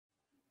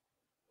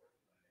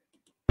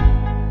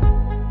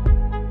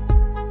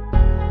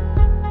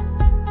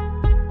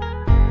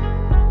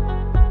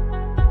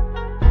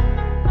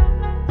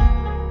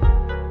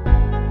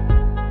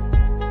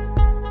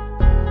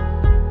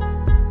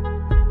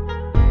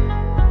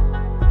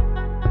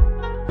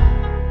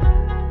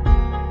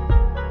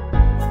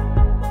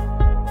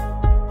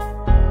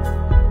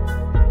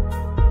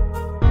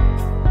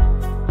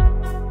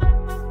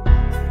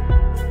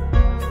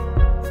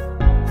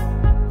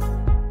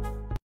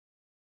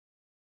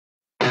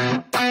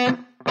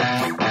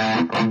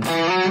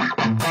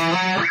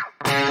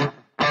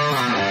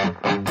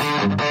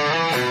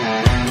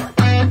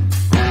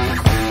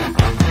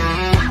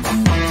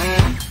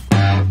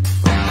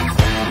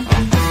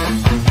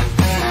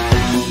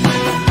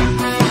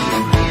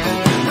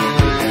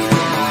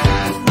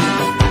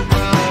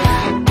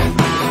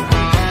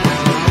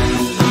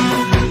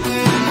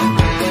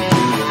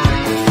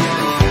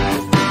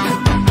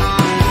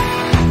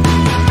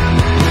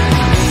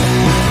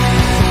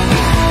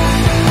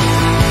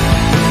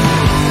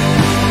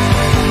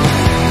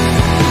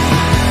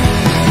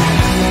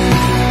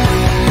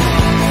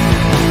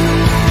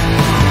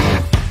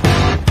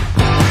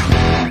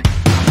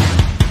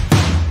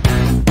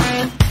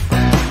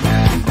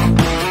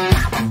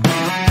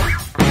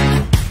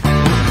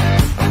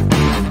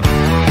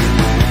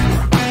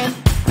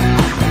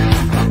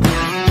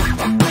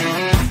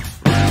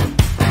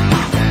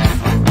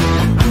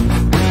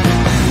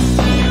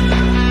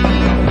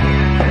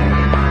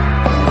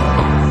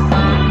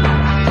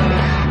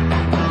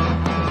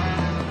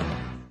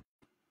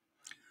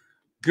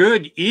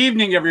Good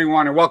evening,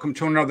 everyone, and welcome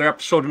to another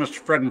episode of Mr.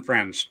 Fred and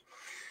Friends.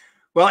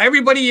 Well,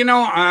 everybody, you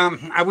know,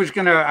 I was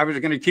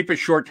gonna keep it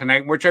short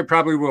tonight, which I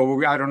probably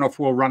will. I don't know if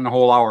we'll run the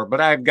whole hour, but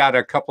I've got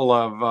a couple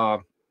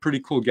of pretty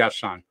cool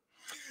guests on.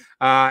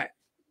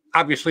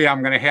 Obviously,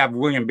 I'm going to have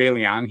William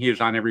Bailey on. He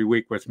is on every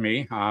week with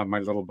me, my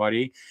little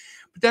buddy.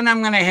 But then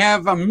I'm going to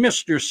have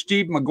Mr.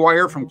 Steve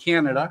McGuire from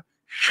Canada,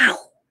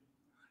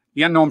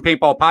 the Unknown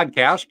Paintball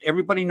Podcast.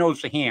 Everybody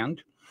knows the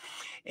hand.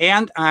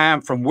 And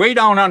from way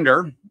down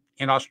under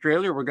in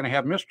Australia, we're going to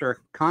have Mr.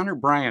 Connor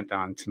Bryant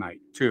on tonight,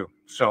 too.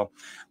 So,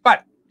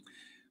 but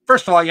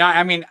first of all, yeah,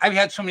 I mean, I've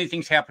had so many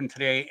things happen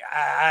today.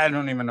 I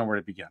don't even know where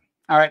to begin.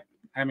 All right.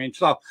 I mean,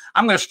 so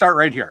I'm going to start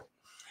right here.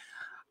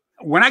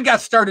 When I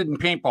got started in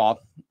paintball,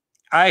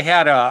 I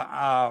had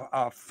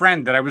a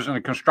friend that I was in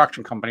a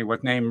construction company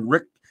with named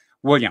Rick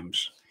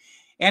Williams.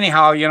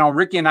 Anyhow, you know,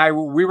 Ricky and I,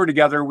 we were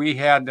together. We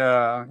had,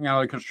 you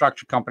know, a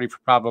construction company for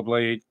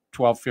probably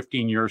 12,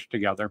 15 years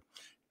together.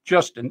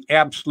 Just an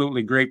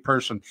absolutely great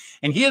person.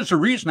 And he is the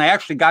reason I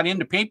actually got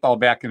into paintball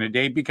back in the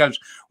day, because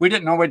we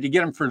didn't know what to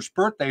get him for his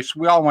birthday. So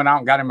we all went out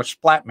and got him a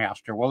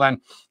Splatmaster. Well,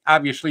 then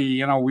obviously,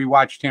 you know, we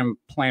watched him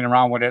playing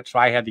around with it. So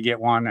I had to get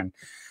one, and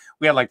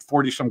we had like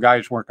 40 some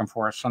guys working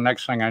for us. So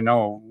next thing I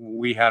know,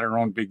 we had our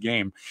own big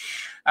game.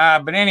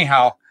 But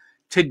anyhow,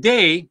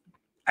 today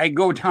I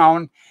go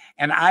down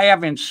and I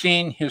haven't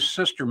seen his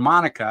sister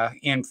Monica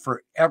in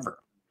forever.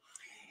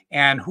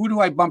 And who do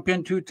I bump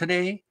into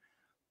today?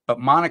 But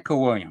Monica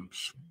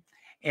Williams.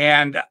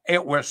 And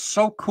it was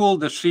so cool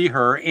to see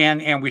her.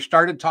 And we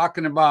started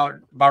talking about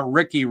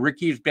Ricky.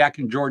 Ricky's back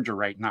in Georgia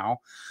right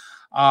now.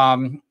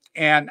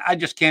 And I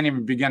just can't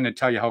even begin to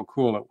tell you how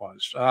cool it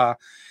was.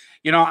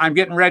 You know, I'm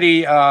getting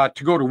ready to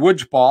go to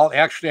Woods Ball.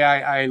 Actually,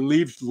 I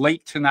leave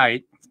late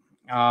tonight.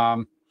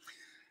 And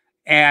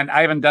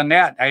I haven't done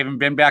that. I haven't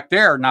been back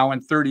there now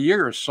in 30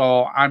 years.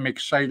 So I'm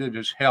excited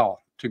as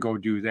hell to go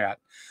do that.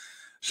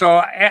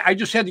 So I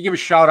just had to give a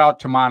shout out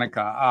to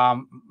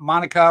Monica.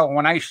 Monica,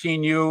 when I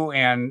seen you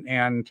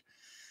and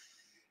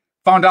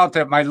found out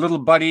that my little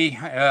buddy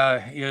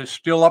is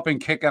still up and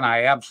kicking,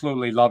 I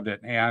absolutely loved it.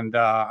 And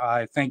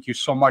I thank you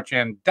so much.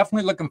 And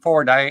definitely looking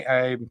forward.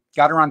 I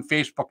got her on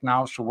Facebook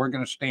now, so we're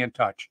going to stay in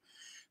touch.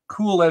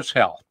 Cool as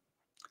hell.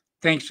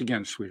 Thanks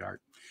again,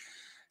 sweetheart.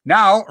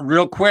 Now,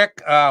 real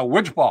quick,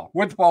 Woods Ball.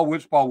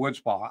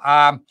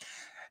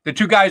 The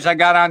two guys I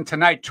got on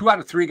tonight, 2 out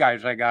of 3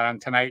 guys I got on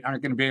tonight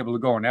aren't going to be able to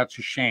go, and that's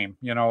a shame.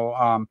 You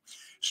know,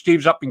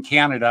 Steve's up in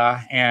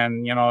Canada,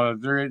 and, you know,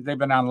 they've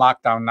been on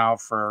lockdown now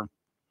for,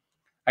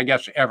 I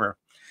guess, ever.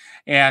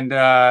 And,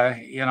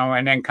 you know,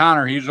 and then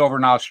Connor, he's over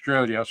in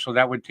Australia, so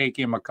that would take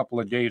him a couple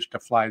of days to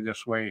fly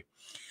this way.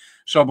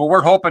 So, but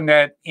we're hoping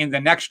that in the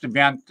next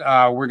event,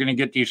 we're going to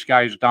get these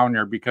guys down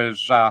there,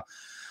 because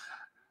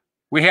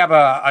we have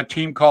a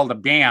team called the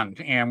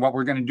Band, and what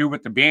we're going to do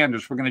with the Band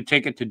is we're going to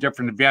take it to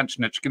different events,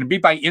 and it's going to be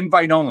by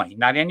invite only.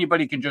 Not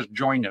anybody can just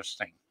join this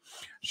thing.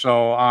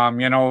 So,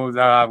 you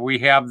know, we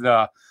have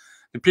the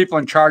people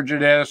in charge of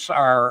this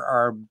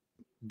are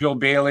Bill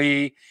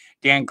Bailey,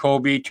 Dan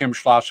Colby, Tim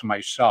Schloss, and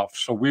myself.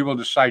 So we will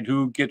decide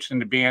who gets in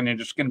the Band, and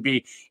it's going to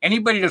be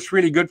anybody that's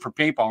really good for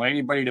paintball,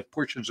 anybody that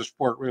pushes the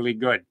sport really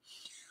good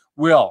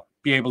will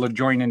be able to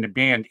join in the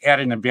Band at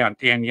an event.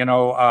 And, you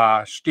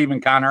know, Steve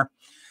and Connor,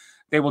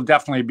 they will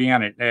definitely be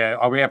in it.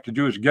 All we have to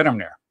do is get them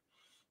there.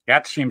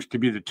 That seems to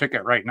be the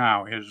ticket right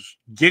now, is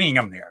getting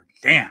them there.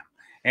 Damn.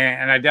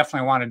 And I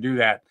definitely want to do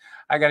that.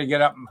 I got to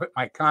get up and put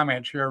my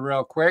comments here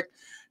real quick.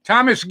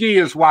 Thomas Gee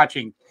is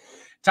watching.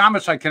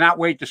 Thomas, I cannot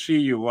wait to see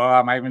you.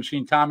 I haven't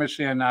seen Thomas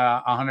in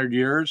 100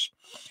 years.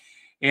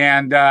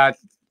 And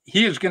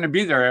he is going to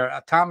be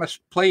there. Thomas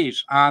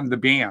plays on the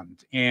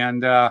Band.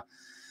 And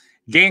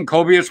Dan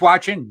Colby is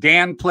watching.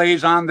 Dan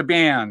plays on the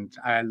Band.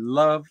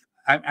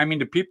 I mean,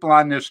 the people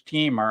on this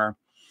team are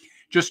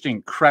just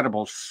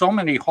incredible. So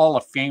many Hall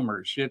of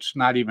Famers. It's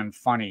not even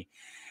funny.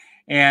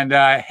 And,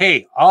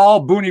 hey,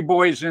 all Booney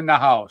boys in the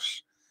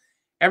house.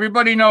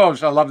 Everybody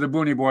knows I love the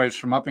Booney Boys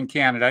from up in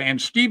Canada,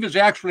 and Steve is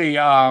actually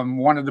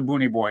one of the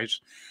Booney Boys.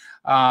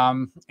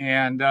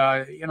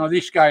 You know,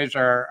 these guys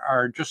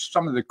are just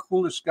some of the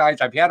coolest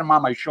guys. I've had them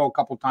on my show a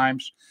couple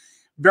times.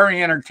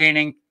 Very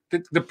entertaining.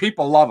 The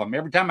people love them.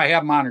 Every time I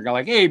have them on, they're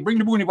like, "Hey, bring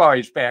the Booney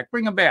Boys back.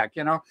 Bring them back."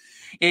 You know,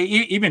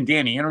 even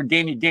Danny. You know,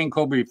 Dan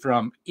Colby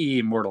from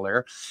Immortal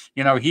Air.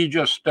 You know, he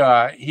just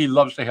he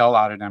loves the hell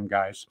out of them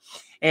guys.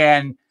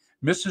 And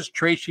Mrs.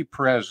 Tracy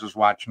Perez is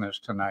watching us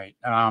tonight.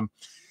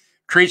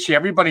 Tracy,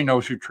 everybody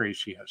knows who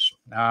Tracy is.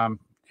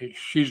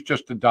 She's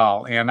just a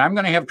doll. And I'm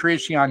going to have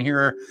Tracy on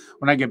here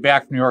when I get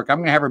back from New York. I'm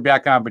going to have her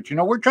back on. But, you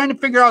know, we're trying to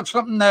figure out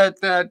something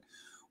that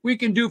we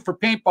can do for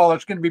paintball.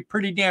 It's going to be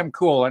pretty damn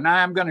cool. And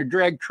I'm going to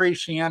drag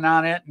Tracy in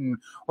on it. And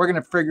we're going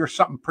to figure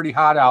something pretty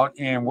hot out.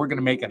 And we're going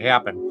to make it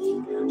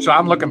happen. So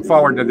I'm looking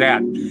forward to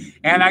that.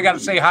 And I got to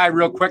say hi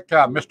real quick to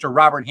Mr.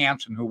 Robert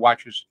Hansen, who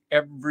watches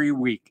every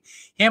week.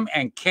 Him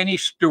and Kenny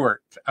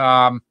Stewart.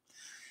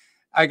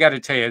 I got to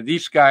tell you,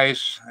 these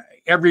guys,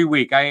 every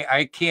week,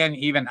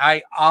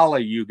 I all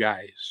of you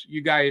guys.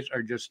 You guys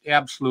are just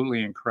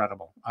absolutely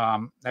incredible.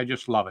 I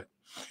just love it.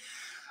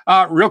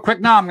 Real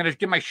quick now, I'm going to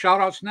give my shout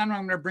outs, and then I'm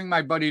going to bring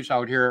my buddies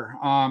out here.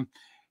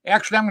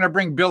 Actually, I'm going to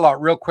bring Bill out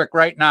real quick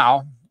right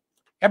now.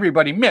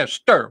 Everybody,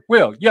 Mr.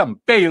 William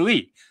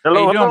Bailey.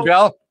 Hello, how you doing,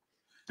 Bill?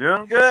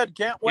 Doing good.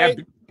 Can't wait.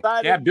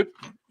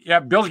 Yeah,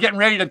 Bill's getting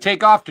ready to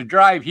take off to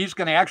drive. He's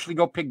going to actually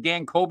go pick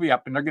Dan Colby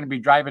up, and they're going to be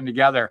driving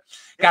together.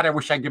 God, I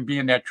wish I could be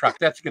in that truck.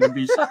 That's going to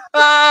be so...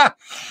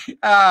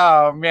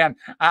 Oh, man.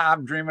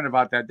 I'm dreaming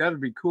about that. That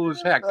would be cool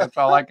as heck. That's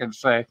all I can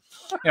say.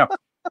 You know,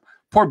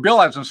 poor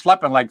Bill hasn't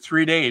slept in like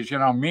 3 days. You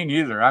know, me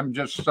neither. I'm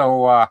just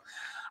so...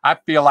 I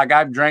feel like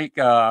I've drank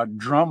a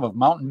drum of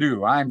Mountain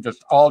Dew. I'm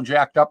just all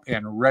jacked up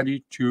and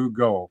ready to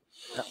go.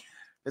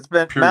 It's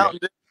been Mountain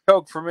Dew.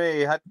 Coke for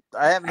me. I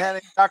haven't had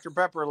any Dr.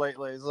 Pepper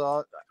lately,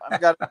 so I've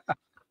got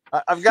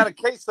a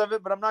case of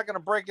it, but I'm not going to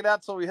break it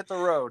out till we hit the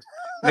road.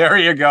 There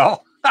you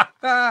go.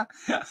 All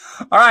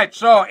right.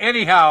 So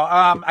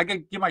anyhow, I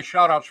can give my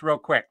shout outs real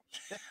quick.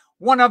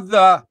 One of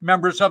the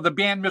members of the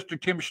band, Mr.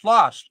 Tim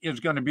Schloss, is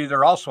going to be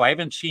there also. I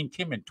haven't seen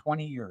Tim in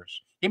 20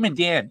 years. Him and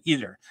Dan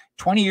either.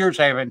 20 years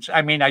I haven't.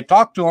 I mean, I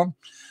talked to him,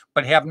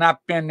 but have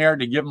not been there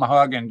to give him a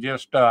hug and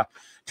just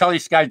tell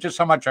these guys just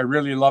how much I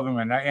really love them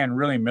and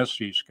really miss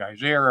these guys.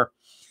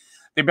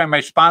 They've been my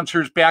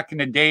sponsors back in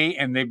the day,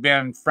 and they've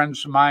been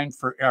friends of mine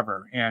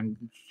forever, and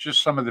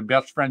just some of the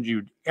best friends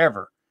you'd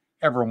ever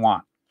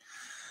want.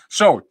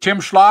 So Tim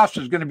Schloss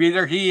is going to be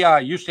there. He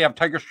used to have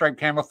Tiger Stripe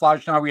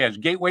camouflage. Now he has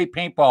Gateway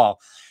Paintball,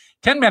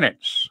 10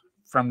 minutes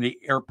from the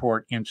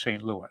airport in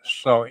St. Louis.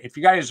 So if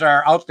you guys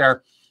are out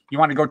there, you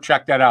want to go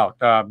check that out.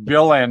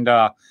 Bill and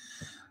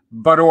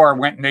Bud Orr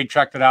went and they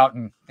checked it out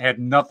and had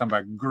nothing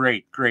but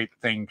great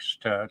things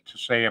to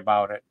say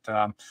about it.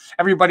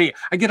 Everybody,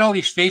 I get all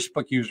these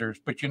Facebook users,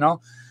 but, you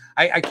know,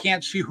 I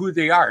can't see who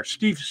they are.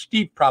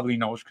 Steve probably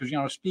knows because, you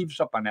know, Steve's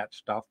up on that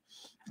stuff.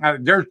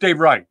 There's Dave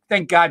Ruddy.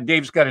 Thank God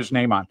Dave's got his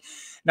name on.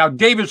 Now,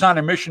 Dave is on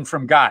a mission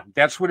from God.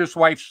 That's what his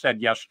wife said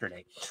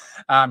yesterday.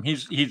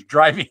 He's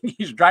driving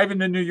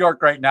to New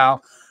York right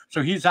now,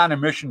 so he's on a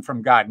mission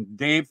from God. And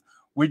Dave,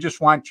 we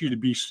just want you to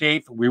be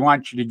safe. We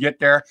want you to get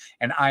there.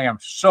 And I am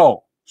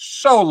so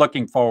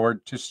looking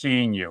forward to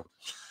seeing you.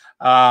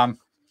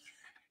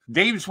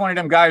 Dave's one of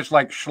them guys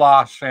like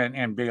Schloss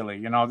and Bailey.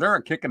 You know, they're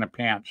a kick in the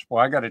pants. Boy,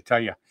 I got to tell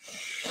you.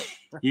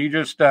 You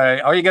just,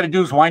 all you got to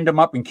do is wind them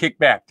up and kick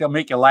back. They'll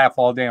make you laugh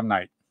all damn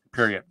night,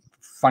 period.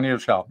 Funny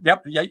as hell.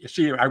 Yep. Yeah.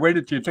 See, I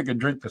waited till you took a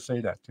drink to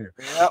say that too.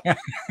 Yep.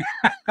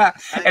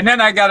 And then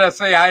I got to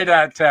say hi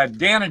to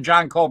Dan and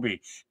John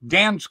Colby.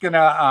 Dan's going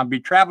to be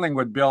traveling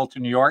with Bill to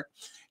New York.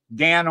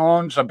 Dan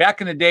owns,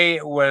 back in the day,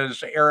 it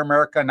was Air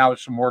America. Now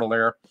it's Immortal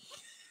Air.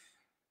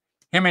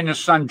 Him and his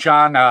son,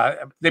 John,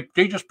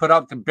 they just put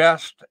out the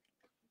best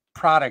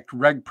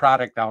reg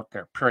product out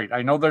there, period.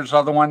 I know there's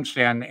other ones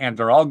and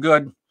they're all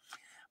good,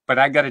 but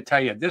I got to tell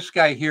you, this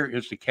guy here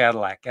is the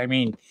Cadillac. I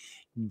mean,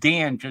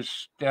 Dan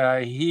just,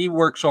 he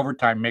works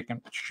overtime making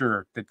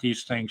sure that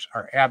these things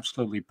are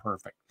absolutely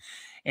perfect.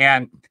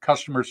 And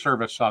customer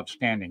service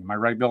outstanding. Am I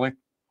right, Billy?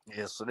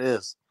 Yes, it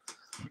is.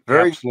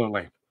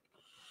 Absolutely.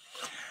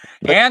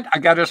 And I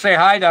got to say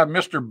hi to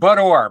Mr. Bud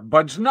Orr.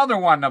 Bud's another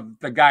one of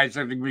the guys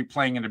that are going to be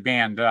playing in the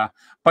band.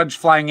 Bud's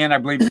flying in, I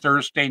believe,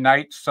 Thursday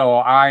night. So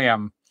I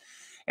am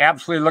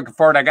absolutely looking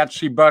forward. I got to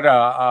see Bud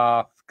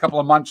a couple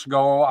of months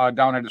ago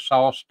down at his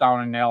house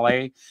down in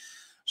L.A.,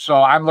 so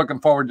I'm looking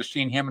forward to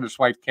seeing him and his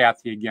wife,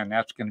 Kathy, again.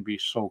 That's going to be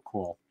so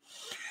cool.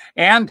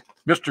 And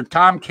Mr.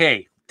 Tom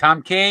K.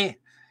 Tom K,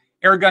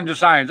 Airgun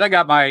Designs. I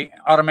got my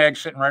Automag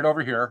sitting right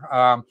over here.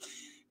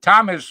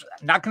 Tom is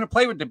not going to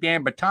play with the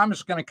band, but Tom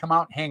is going to come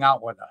out and hang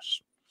out with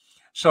us.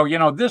 So, you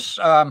know, this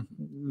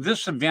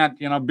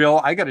event, you know,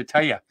 Bill, I got to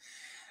tell you,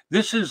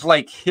 this is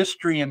like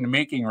history in the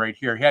making right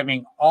here,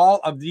 having all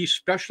of these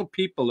special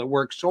people that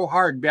worked so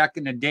hard back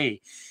in the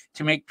day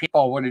to make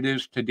paintball what it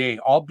is today,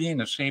 all be in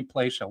the same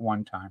place at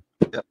one time.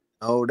 Yep,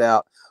 no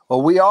doubt.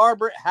 Well, we are.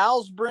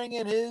 Hal's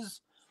bringing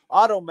his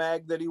auto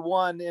mag that he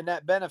won in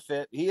that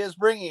benefit. He is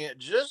bringing it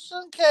just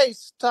in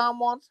case Tom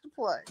wants to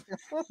play.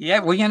 Yeah,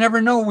 well, you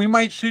never know. We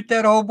might suit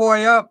that old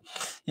boy up.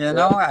 You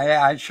know,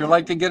 I'd sure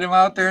like to get him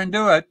out there and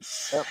do it.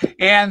 Yep.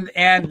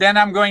 And then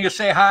I'm going to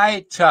say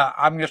hi to,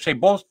 I'm going to say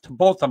both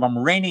of them,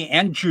 Rainey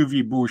and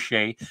Juvie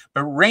Boucher.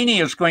 But Rainey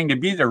is going to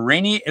be there.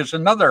 Rainey is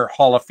another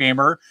Hall of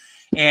Famer,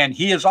 and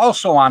he is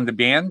also on the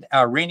band.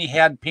 Rainey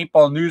had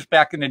Paintball News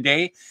back in the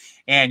day,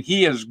 and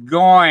he is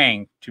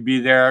going to be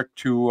there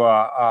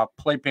to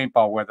play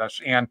paintball with us.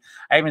 And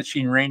I haven't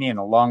seen Rainey in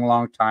a long,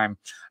 long time.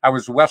 I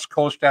was West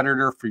Coast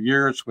editor for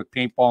years with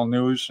Paintball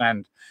News,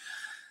 and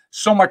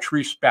so much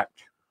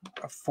respect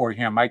for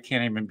him. I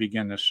can't even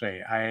begin to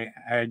say.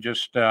 I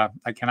just I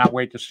cannot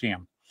wait to see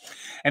him.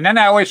 And then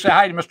I always say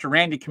hi to Mr.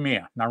 Randy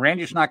Camilla. Now,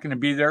 Randy's not going to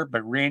be there,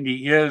 but Randy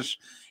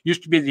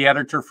used to be the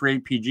editor for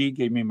APG,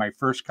 gave me my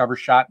first cover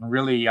shot, and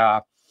really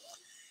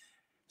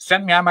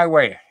sent me on my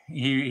way.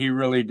 He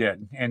really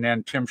did. And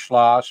then Tim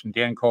Schloss and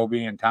Dan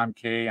Colby and Tom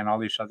Kay and all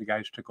these other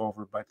guys took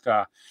over.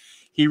 But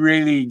he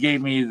really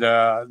gave me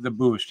the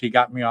boost. He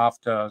got me off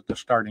the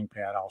starting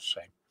pad, I'll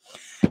say.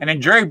 And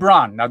then Jerry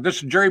Braun. Now, this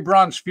is Jerry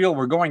Braun's field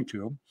we're going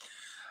to.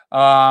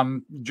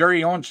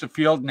 Jerry owns the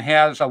field and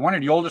has one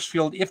of the oldest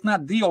field, if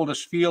not the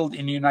oldest field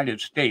in the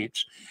United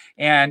States.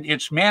 And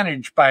it's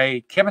managed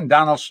by Kevin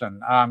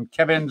Donaldson.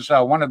 Kevin's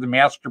one of the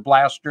master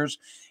blasters,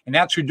 and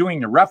that's who's doing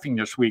the roughing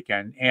this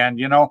weekend. And,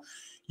 you know,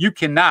 you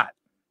cannot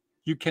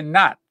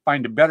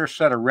find a better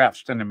set of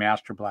refs than the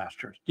master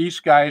blasters.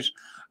 These guys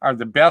are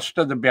the best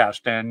of the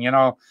best. And, you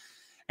know,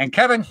 and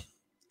Kevin,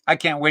 I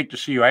can't wait to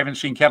see you. I haven't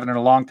seen Kevin in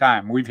a long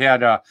time. We've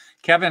had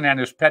Kevin and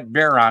his pet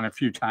bear on a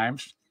few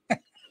times.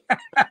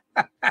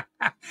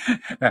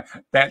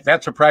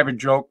 That's a private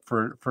joke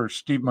for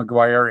Steve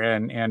McGuire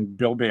and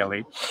Bill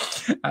Bailey,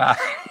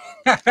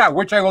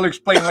 which I will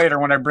explain later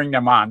when I bring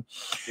them on.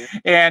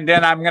 And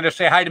then I'm going to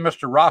say hi to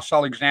Mr. Ross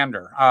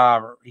Alexander.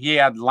 He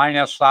had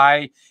Line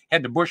SI,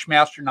 had the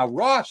Bushmaster. Now,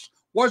 Ross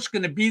was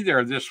going to be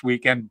there this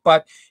weekend,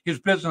 but his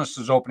business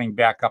is opening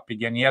back up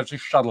again. He has a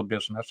shuttle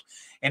business,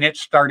 and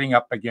it's starting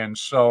up again.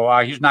 So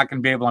he's not going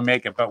to be able to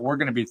make it, but we're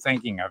going to be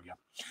thinking of you.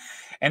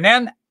 And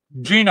then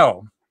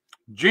Gino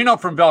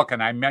from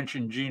Velkin. I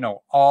mention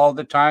Gino all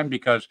the time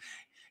because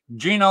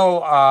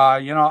Gino,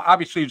 you know,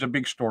 obviously he's a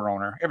big store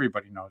owner.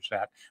 Everybody knows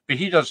that. But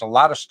he does a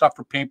lot of stuff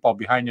for paintball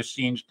behind the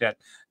scenes that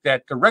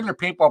the regular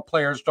paintball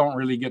players don't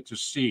really get to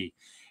see.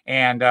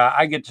 And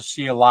I get to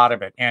see a lot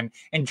of it. And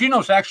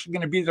Gino's actually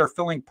going to be there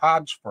filling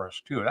pods for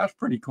us, too. That's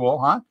pretty cool,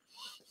 huh?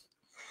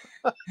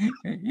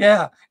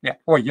 Yeah.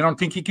 Well, you don't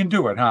think he can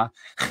do it, huh?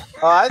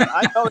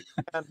 I know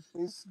he can.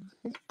 He's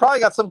probably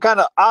got some kind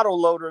of auto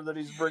loader that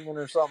he's bringing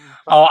or something.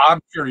 Oh, I'm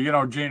sure. You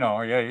know,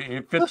 Gino, yeah,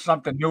 if it's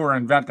something new or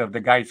inventive, the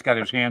guy's got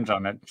his hands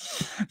on it.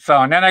 So,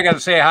 and then I got to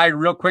say hi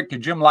real quick to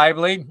Jim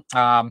Lively.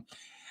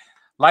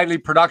 Lively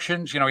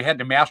Productions, you know, he had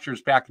the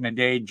Masters back in the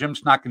day.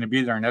 Jim's not going to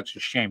be there, and that's a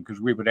shame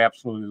because we would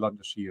absolutely love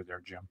to see you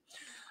there, Jim.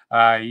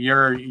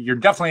 You're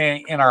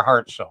definitely in our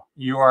hearts, so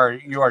you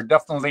are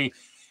definitely,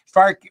 as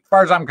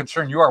far as I'm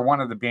concerned, you are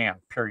one of the band,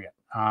 period.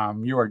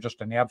 You are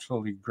just an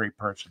absolutely great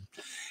person.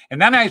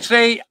 And then I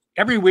say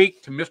every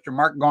week to Mr.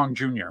 Mark Gong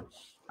Jr.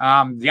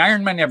 The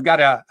Ironmen have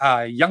got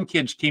a young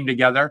kids team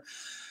together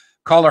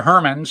called the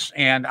Hermans,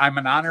 and I'm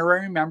an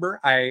honorary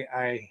member.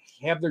 I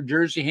have their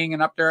jersey hanging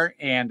up there,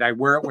 and I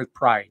wear it with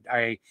pride.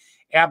 I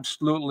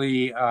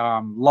absolutely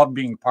love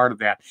being part of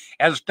that,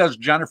 as does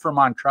Jennifer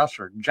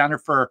Montresor.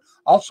 Jennifer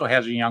also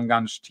has a Young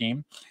Guns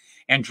team,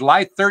 and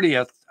July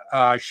 30th,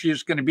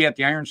 she's going to be at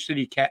the Iron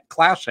City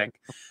Classic.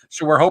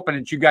 So we're hoping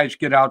that you guys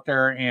get out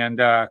there and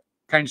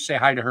kind of say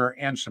hi to her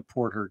and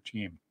support her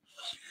team.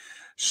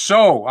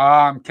 So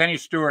Kenny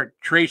Stewart,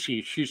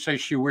 Tracy, she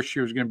says she wished she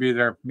was going to be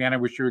there. Man, I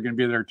wish you were going to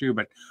be there too,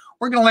 but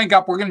we're going to link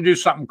up. We're going to do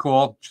something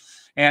cool.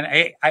 And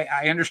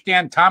I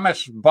understand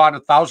Thomas bought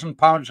 1,000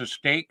 pounds of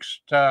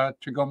steaks to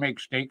go make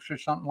steaks or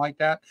something like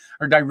that.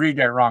 Or did I read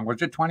that wrong?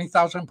 Was it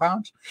 20,000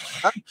 pounds?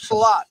 That's a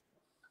lot.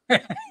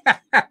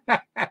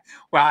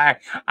 Well,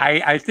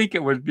 I think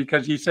it was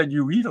because he said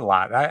you eat a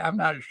lot. I'm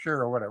not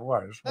sure what it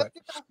was, but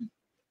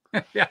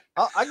yeah,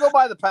 I go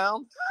by the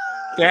pound.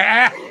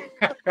 Yeah.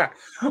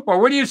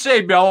 Well, what do you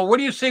say, Bill? What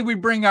do you say we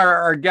bring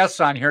our guests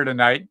on here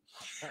tonight?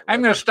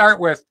 I'm going to start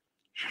with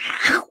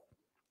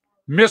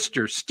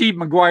Mr. Steve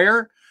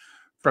McGuire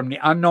from the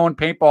Unknown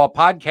Paintball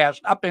Podcast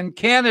up in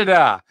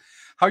Canada.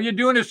 How you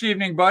doing this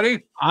evening,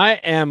 buddy? I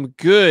am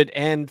good.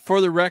 And for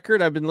the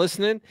record, I've been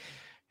listening.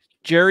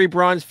 Jerry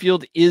Braun's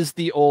field is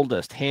the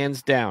oldest,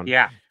 hands down.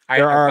 Yeah.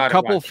 There are a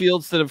couple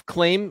fields that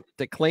claim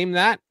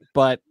that,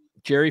 but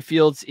Jerry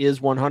Fields is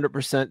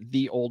 100%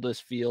 the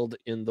oldest field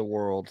in the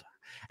world.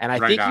 And I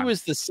think he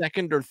was the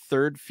second or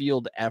third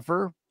field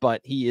ever,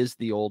 but he is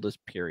the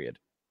oldest, period.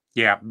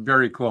 Yeah,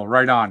 very cool.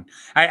 Right on.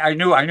 I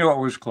knew it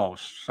was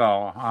close.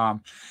 So,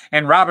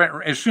 and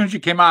Robert, as soon as you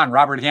came on,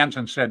 Robert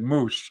Hansen said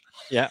moose.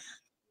 Yeah.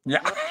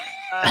 Yeah.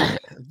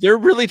 They're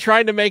really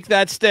trying to make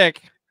that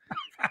stick.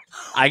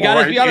 I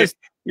gotta be honest.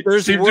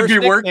 It seems to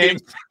be working.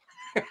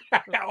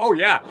 Oh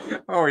yeah.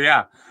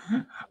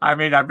 I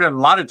mean, I've been a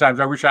lot of times.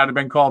 I wish I'd have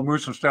been called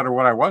Moose instead of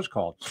what I was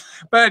called.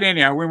 But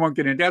anyhow, we won't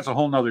get into that's a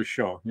whole nother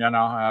show.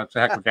 It's a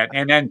heck of that.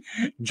 And then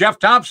Jeff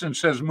Thompson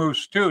says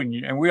Moose too,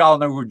 and we all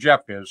know who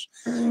Jeff is.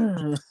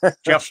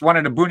 Jeff's one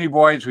of the Booney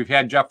Boys. We've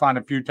had Jeff on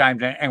a few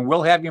times, and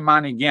we'll have him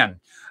on again,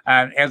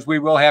 as we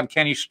will have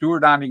Kenny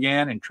Stewart on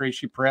again, and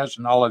Tracy Perez,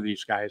 and all of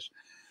these guys.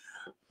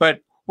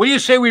 But what do you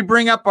say we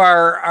bring up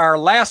our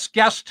last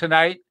guest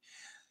tonight?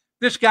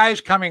 This guy's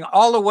coming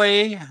all the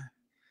way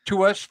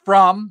to us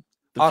from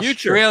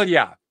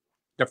Australia.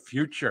 The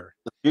future.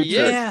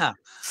 Yeah.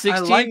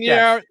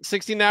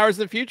 16 hours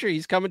in the future.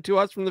 He's coming to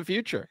us from the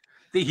future.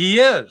 He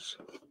is.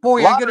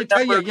 Boy, I got to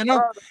tell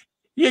you,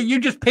 you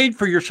just paid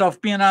for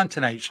yourself being on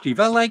tonight, Steve.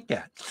 I like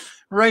that.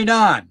 Right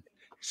on.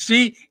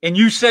 See? And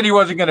you said he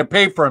wasn't going to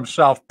pay for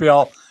himself,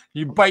 Bill.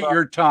 You bite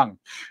your tongue.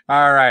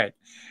 All right.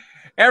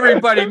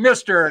 Everybody,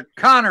 Mr.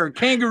 Connor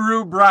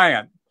Kangaroo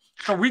Bryant.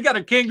 So we got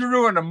a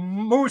kangaroo and a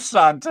moose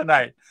on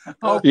tonight.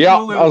 Oh, yeah,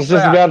 cool I was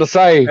just about to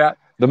say,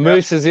 the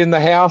moose is in the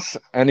house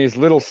and his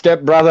little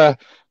stepbrother,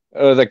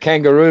 the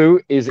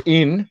kangaroo, is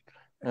in.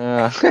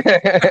 So then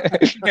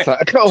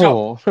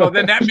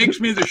that makes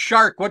me the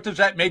shark. What does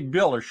that make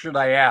Bill, or should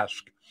I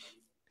ask?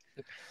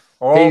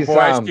 Oh, boy,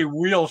 I see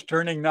wheels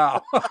turning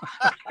now.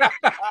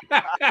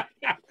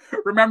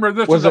 Remember,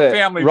 this is a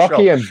family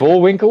Rocky show. And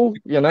Bullwinkle,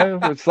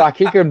 it's like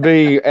he could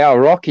be our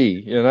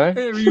Rocky, You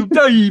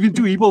dive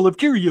into a bowl of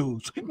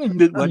Cheerios.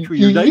 One for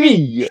your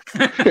diabetes.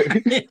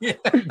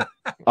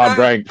 I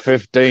drank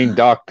 15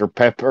 Dr.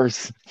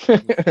 Peppers.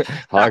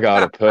 I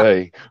gotta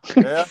pee.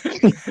 Yeah.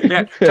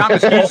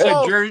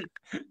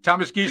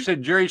 Thomas Gee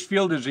said Jerry's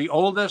Field is the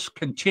oldest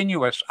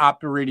continuous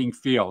operating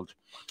field.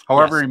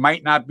 However, He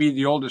might not be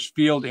the oldest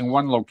field in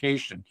one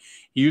location.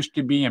 He used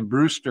to be in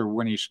Brewster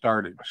when he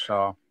started.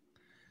 So,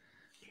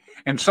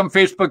 and some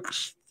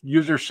Facebook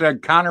user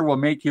said Connor will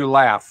make you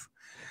laugh.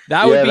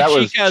 That would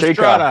be Chica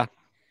Estrada.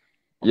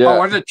 Yeah. Oh,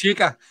 was it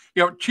Chica?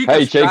 Chica.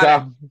 Hey,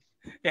 Chica.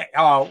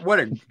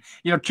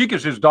 Yeah.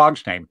 Chica's his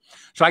dog's name,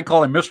 so I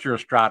call him Mr.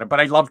 Estrada.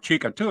 But I love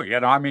Chica too.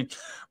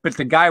 But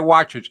the guy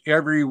watches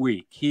every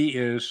week. He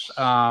is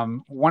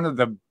one of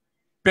the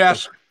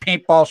best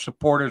paintball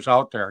supporters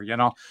out there.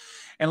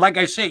 And like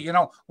I say,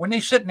 when they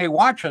sit and they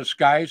watch us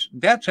guys,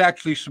 that's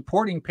actually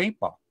supporting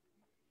paintball.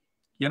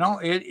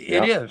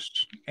 It is.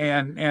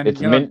 And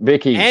it's Mint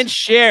Vicky. And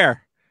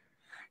share.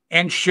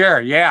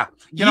 Yeah.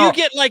 You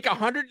get like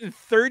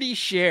 130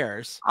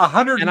 shares.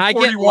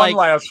 141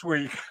 last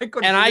week.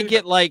 I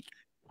get like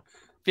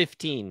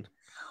 15.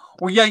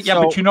 Well, yeah,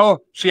 but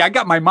see, I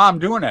got my mom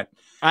doing it.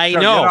 I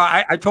know.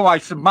 I told her, I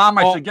said, Mom,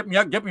 I said, get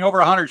me over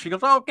 100. She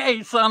goes,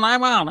 okay, son,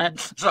 I'm on it.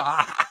 So,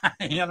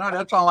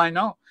 that's all I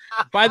know.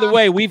 By the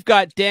way, we've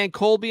got Dan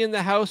Colby in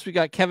the house. We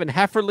got Kevin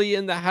Hefferly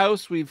in the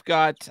house. We've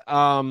got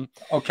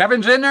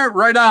Kevin's in there?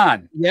 Right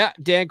on. Yeah,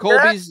 Dan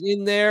Colby's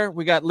in there.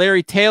 We got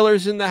Larry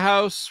Taylor's in the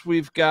house.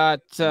 We've got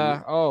there's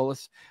a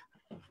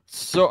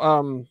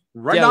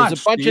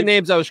bunch of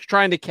names I was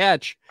trying to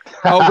catch.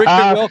 Oh,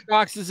 Richard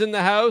Wilcox is in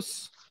the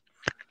house.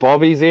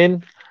 Bobby's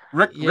in.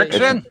 Rick's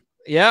in?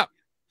 Yeah.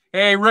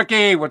 Hey,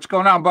 Ricky, what's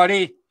going on,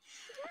 buddy?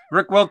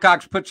 Rick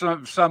Wilcox put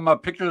some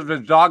pictures of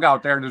his dog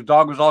out there, and his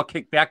dog was all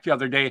kicked back the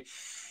other day.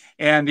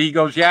 And he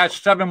goes, yeah,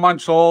 it's 7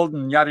 months old,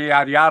 and yada,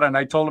 yada, yada. And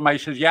I told him, I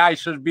says,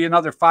 be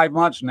another 5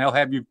 months, and they'll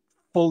have you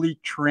fully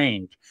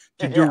trained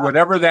to do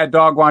whatever that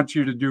dog wants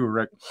you to do,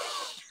 Rick.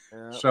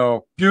 Yeah.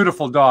 So,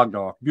 beautiful dog,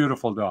 though.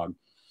 Beautiful dog.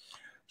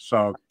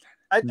 So,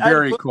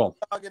 very cool.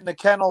 I put the dog in the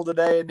kennel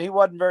today, and he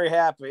wasn't very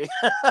happy.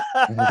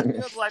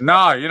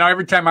 No,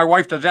 every time my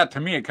wife does that to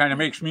me, it kind of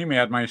makes me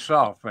mad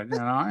myself. But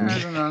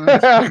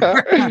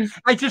I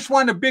just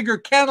want a bigger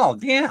kennel.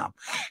 Damn,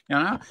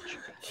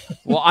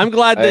 Well, I'm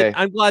glad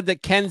that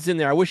Ken's in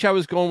there. I wish I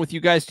was going with you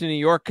guys to New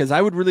York because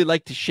I would really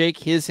like to shake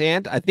his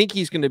hand. I think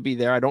he's going to be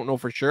there. I don't know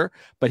for sure,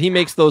 but he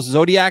makes those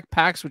Zodiac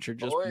packs, which are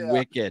just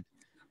wicked.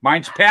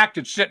 Mine's packed.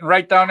 It's sitting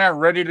right down there,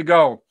 ready to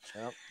go.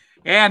 Yep.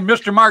 And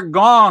Mr. Mark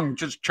Gong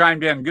just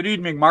chimed in. Good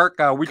evening, Mark.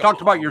 We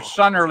talked about your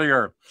son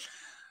earlier,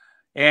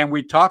 and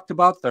we talked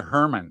about the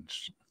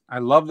Hermans. I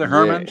love the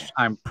Hermans. Yeah.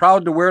 I'm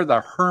proud to wear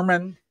the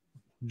Herman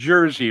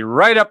jersey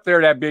right up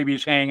there. That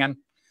baby's hanging.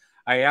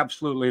 I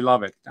absolutely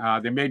love it.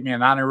 They made me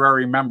an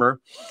honorary member.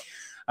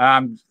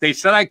 They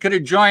said I could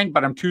have joined,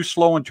 but I'm too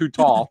slow and too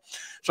tall.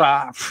 So,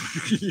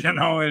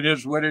 it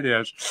is what it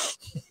is.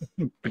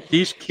 But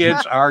these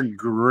kids are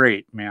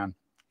great, man.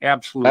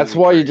 Absolutely. That's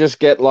why you just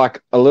get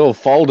like a little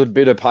folded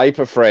bit of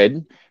paper,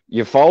 Fred.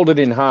 You fold it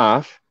in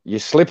half, you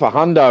slip a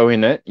hundo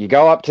in it, you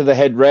go up to the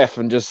head ref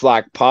and just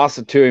like pass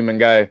it to him and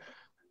go,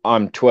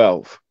 I'm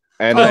 12.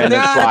 And then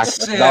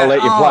it's like, they'll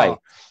let you play.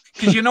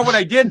 Because what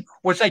I did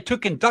was I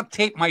took and duct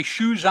taped my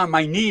shoes on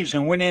my knees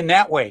and went in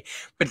that way.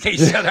 But they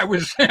said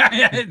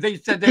they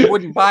said they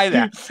wouldn't buy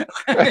that.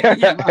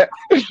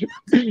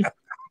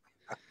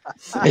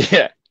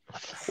 Yeah.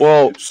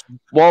 Well,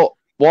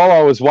 while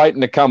I was waiting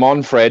to come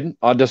on, Fred,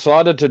 I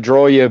decided to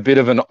draw you a bit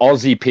of an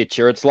Aussie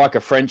picture. It's like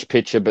a French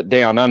picture, but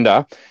down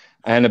under.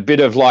 and a bit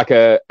of like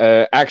a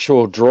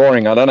actual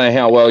drawing. I don't know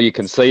how well you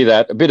can see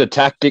that. A bit of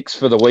tactics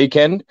for the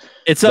weekend.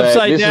 It's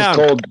upside down. Is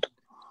called.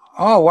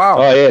 Oh wow!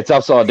 Oh yeah, it's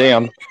upside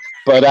down.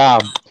 But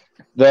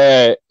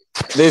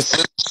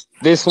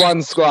this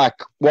one's like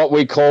what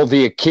we call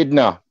the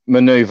echidna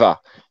maneuver.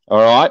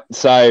 All right.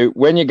 So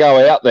when you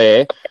go out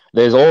there,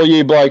 there's all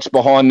you blokes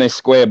behind this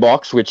square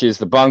box, which is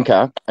the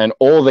bunker, and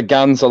all the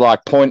guns are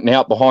like pointing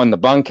out behind the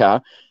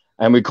bunker.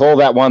 And we call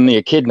that one the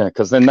echidna,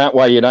 because then that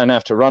way you don't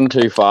have to run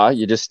too far.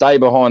 You just stay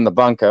behind the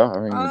bunker. I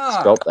mean, you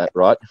spelt that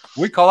right.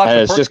 We call that,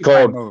 and it's just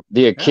called move.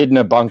 The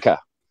echidna bunker.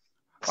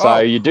 So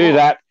you do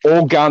that,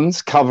 all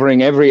guns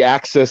covering every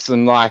axis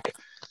and like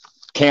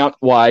count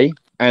way,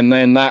 and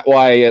then that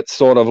way it's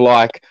sort of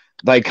like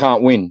they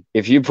can't win.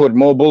 If you put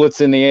more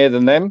bullets in the air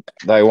than them,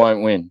 they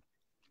won't win.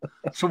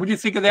 So what do you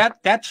think of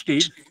that,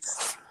 Steve?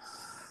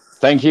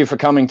 Thank you for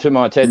coming to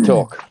my TED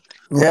Talk.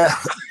 Yeah.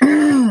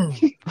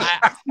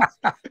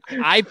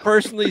 I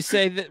personally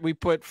say that we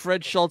put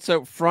Fred Schultz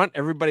out front,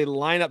 everybody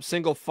line up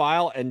single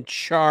file and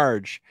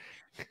charge.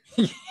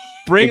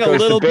 Bring because a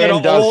little the band bit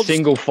of does old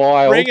single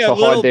file bring to a hide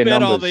little their bit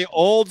numbers. of the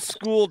old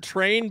school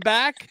train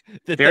back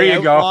that there they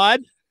you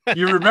outlawed. Go.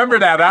 You remember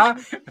that, huh?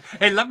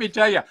 Hey, let me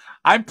tell you,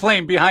 I'm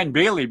playing behind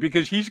Bailey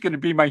because he's going to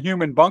be my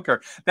human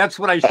bunker. That's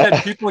what I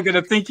said. People are going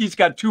to think he's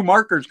got two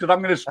markers because I'm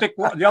going to stick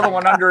the other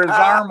one under his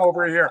arm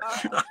over here.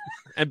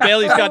 And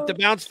Bailey's got the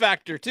bounce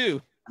factor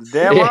too.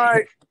 Damn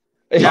right.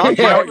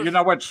 You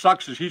know what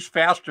sucks is he's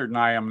faster than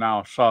I am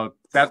now, so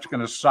that's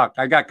going to suck.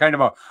 I got kind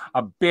of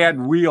a bad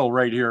wheel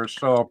right here,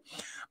 so.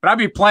 But I'll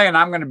be playing.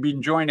 I'm going to be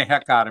enjoying the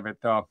heck out of it,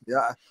 though.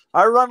 Yeah,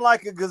 I run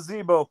like a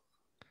gazebo.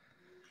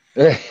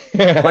 Like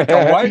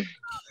a what?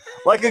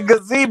 Like a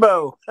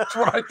gazebo. That's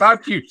what I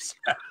thought you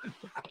said.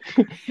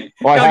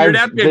 Well, you're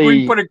that big. We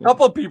can put a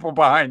couple people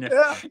behind you.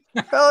 Yeah.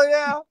 Hell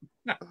yeah.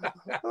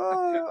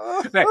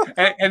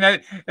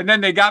 and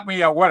then they got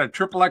me a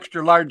triple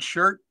extra large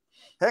shirt.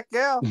 Heck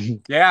yeah.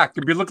 Yeah, it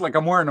could be look like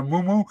I'm wearing a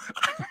muumuu.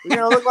 You're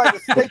gonna look like a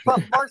Stay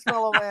Puft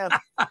Marshmallow Man.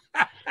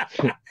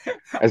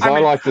 As I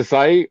like to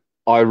say,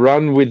 I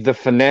run with the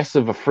finesse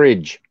of a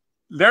fridge.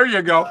 There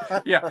you go.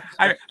 Yeah.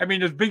 I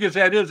mean, as big as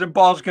that is, and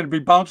ball's going to be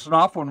bouncing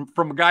off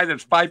from a guy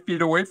that's 5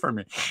 feet away from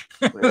me.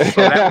 So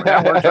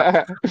that works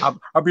out.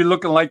 I'll be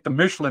looking like the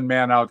Michelin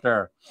Man out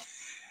there.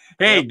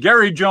 Hey, yep.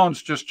 Gary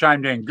Jones just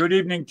chimed in. Good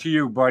evening to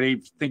you,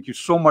 buddy. Thank you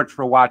so much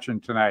for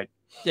watching tonight.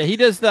 Yeah, he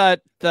does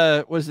that.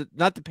 Was it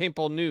not the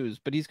Paintball News,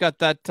 but he's got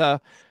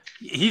that.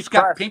 He's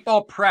got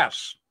Paintball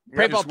Press.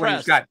 Paintball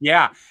Press. He's got.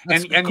 Yeah.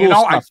 That's and cool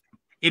stuff.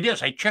 It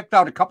is. I checked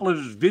out a couple of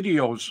his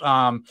videos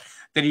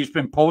that he's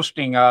been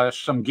posting,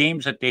 some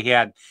games that they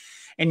had.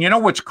 And you know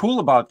what's cool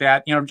about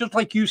that? You know, just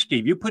like you,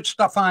 Steve, you put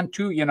stuff on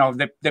too, you know,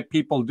 that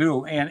people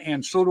do.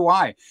 And so do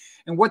I.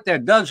 And what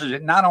that does is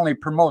it not only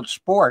promotes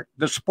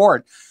the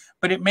sport,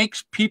 but it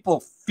makes people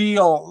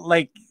feel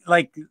like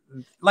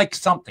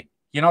something.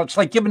 You know, it's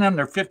like giving them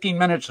their 15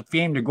 minutes of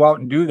fame to go out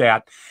and do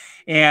that.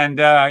 And,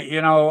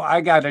 you know,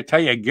 I got to tell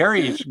you,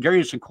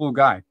 Gary's a cool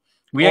guy.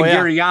 We had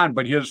Gary on,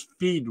 but his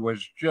feed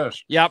was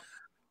just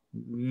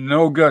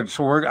no good.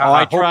 So we're.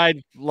 I tried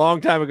a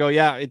long time ago.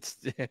 Yeah, it's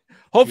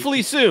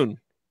hopefully soon.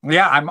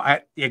 Yeah,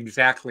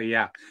 exactly.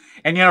 Yeah,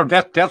 and you know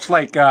that's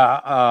like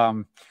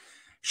Schloss.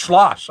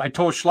 I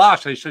told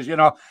Schloss. I says, you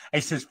know,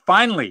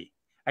 finally,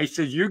 I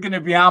says you're going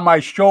to be on my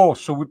show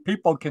so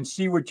people can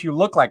see what you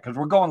look like because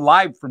we're going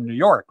live from New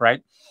York,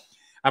 right?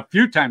 A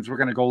few times we're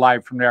going to go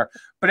live from there.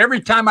 But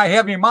every time I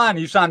have him on,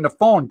 he's on the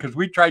phone because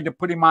we tried to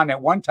put him on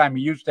at one time.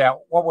 He used that,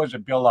 what was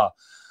it, Bill?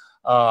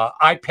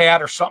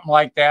 iPad or something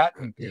like that.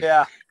 And,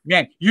 yeah.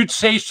 Man, you'd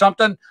say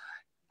something.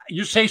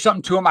 You say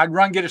something to him, I'd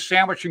run, get a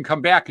sandwich and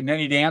come back, and then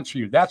he'd answer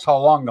you. That's how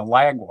long the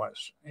lag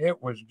was. It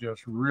was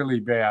just really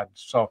bad.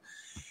 So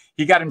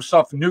he got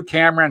himself a new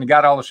camera and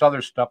got all this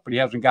other stuff, but he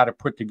hasn't got it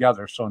put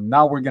together. So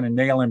now we're going to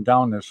nail him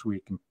down this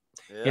week. And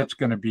it's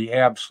going to be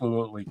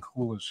absolutely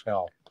cool as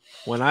hell.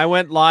 When I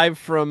went live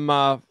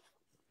from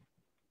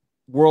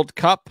World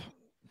Cup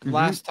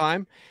last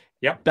time,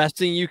 best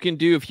thing you can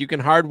do, if you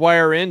can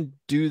hardwire in,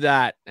 do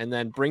that, and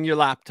then bring your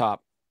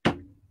laptop.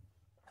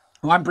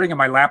 Well, I'm bringing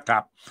my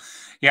laptop.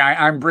 Yeah,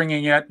 I'm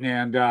bringing it,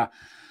 and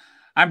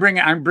I'm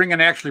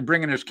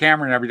bringing his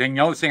camera and everything.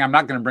 The only thing I'm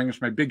not going to bring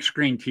is my big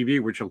screen TV,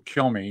 which will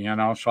kill me, you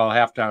know. So I'll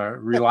have to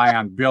rely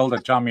on Bill to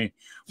tell me.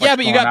 Yeah,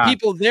 but you got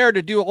people there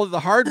to do all the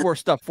hardware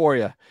stuff for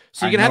you.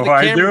 So you can have the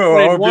camera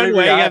pointed one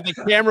way, you have the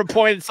camera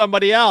pointed at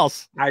somebody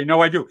else. I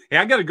know I do. Hey,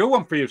 I got a good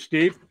one for you,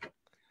 Steve.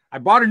 I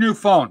bought a new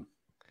phone.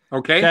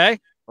 Okay.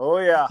 Oh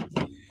yeah.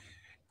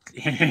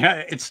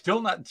 It's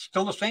still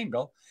the same,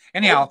 Bill.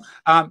 Anyhow,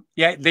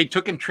 they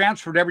took and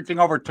transferred everything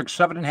over. It took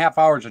 7.5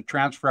 hours to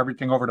transfer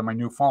everything over to my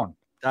new phone.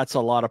 That's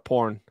a lot of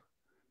porn.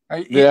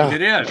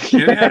 It is.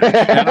 You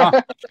know,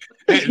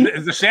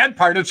 the sad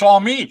part, it's all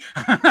me.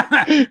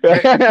 Hey, you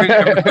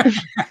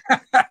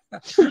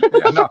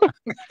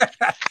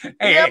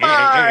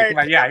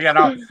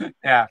know,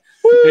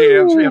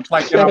 it's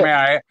like, you know,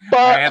 man,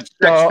 I had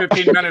sex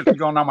 15 minutes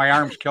ago, now my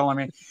arm's killing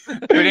me.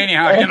 But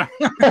anyhow, you know.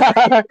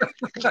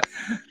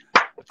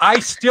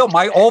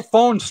 my old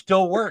phone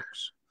still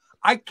works.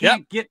 I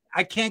can't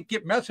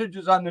get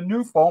messages on the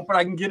new phone, but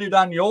I can get it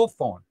on the old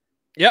phone.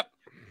 Yep.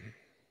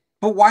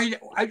 But why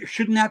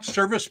shouldn't that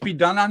service be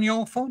done on the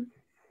old phone?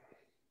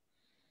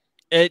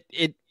 It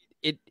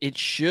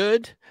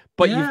should,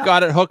 but you've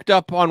got it hooked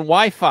up on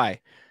Wi-Fi.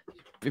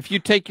 If you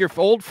take your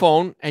old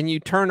phone and you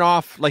turn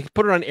off, like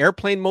put it on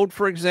airplane mode,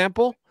 for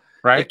example,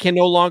 right, it can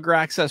no longer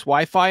access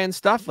Wi-Fi and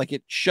stuff. Like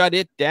it shut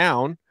it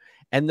down,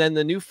 and then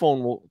the new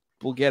phone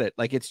will get it.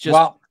 Like it's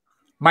just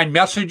my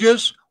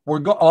messages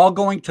were all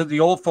going to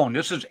the old phone.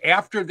 This is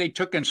after they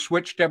took and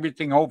switched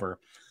everything over.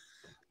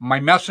 My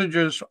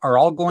messages are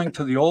all going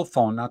to the old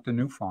phone, not the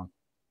new phone.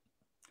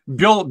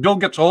 Bill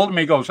gets a hold of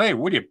me. He goes, "Hey,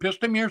 what, are you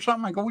pissed at me or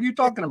something?" I go, "What are you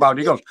talking about?"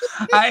 He goes,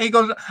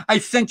 "I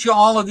sent you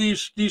all of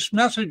these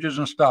messages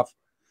and stuff."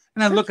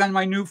 And I look on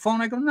my new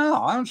phone. I go,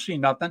 "No, I don't see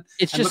nothing."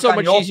 It's just so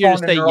much easier to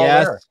say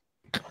yes.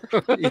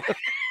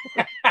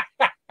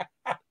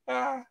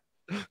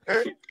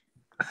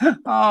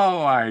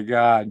 Oh my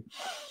God.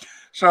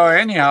 So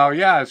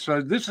anyhow,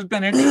 so this has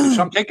been interesting.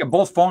 So I'm taking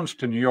both phones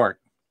to New York.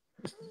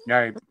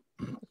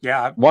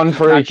 Yeah. One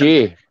for each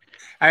ear.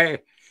 I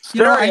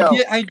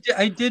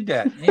did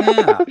that.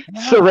 Yeah.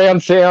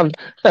 Surround sound.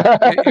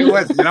 it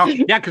was,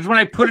 because when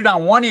I put it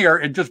on one ear,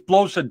 it just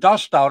blows the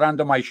dust out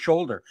onto my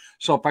shoulder.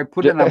 So if I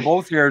put it on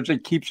both ears,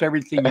 it keeps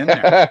everything in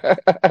there.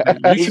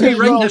 You should be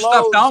writing this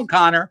stuff down,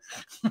 Connor.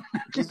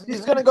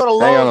 He's going to go to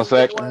Lowe's. Hang on a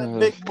sec. One of the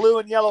big blue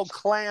and yellow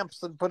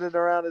clamps and put it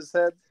around his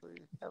head.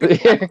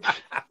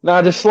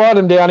 No, just slide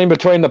him down in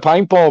between the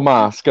paintball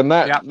mask, and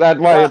that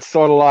way it's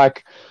sort of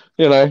like,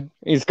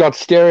 he's got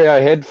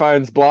stereo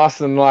headphones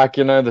blasting like,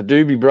 the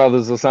Doobie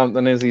Brothers or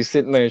something as he's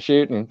sitting there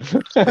shooting.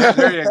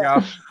 There you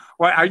go.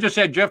 Well, I just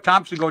had Jeff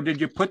Thompson go,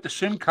 "Did you put the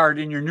SIM card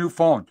in your new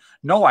phone?"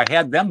 No, I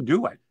had them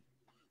do it.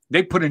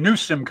 They put a new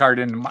SIM card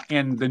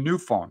in the new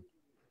phone.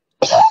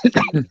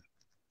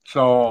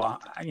 So,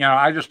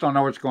 I just don't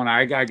know what's going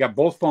on. I got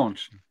both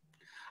phones.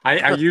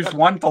 I use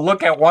one to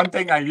look at one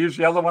thing. I use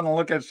the other one to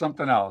look at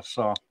something else.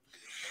 So,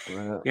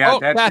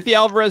 Kathy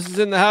Alvarez is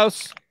in the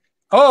house.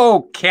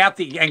 Oh,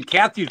 Kathy. And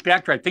Kathy's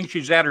back there. I think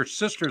she's at her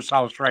sister's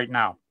house right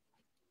now.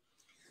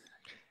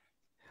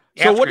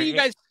 So what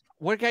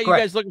got you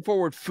guys looking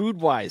forward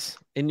food-wise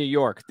in New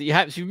York?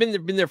 You've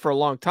been there for a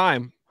long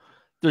time.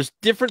 There's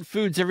different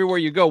foods everywhere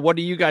you go. What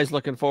are you guys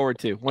looking forward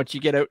to once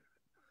you get out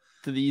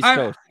to the East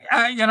Coast?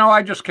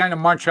 I just kind of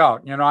munch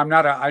out.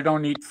 I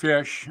don't eat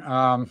fish.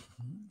 I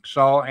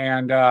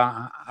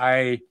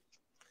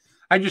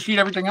just eat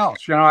everything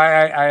else.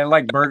 I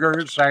like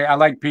burgers. I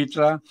like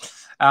pizza.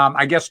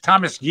 I guess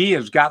Thomas Yee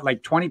has got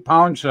like 20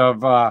 pounds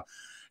of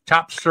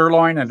top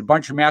sirloin and a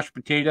bunch of mashed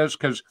potatoes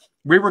because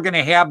we were going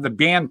to have the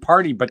band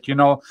party, but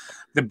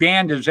the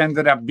band has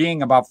ended up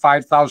being about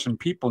 5,000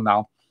 people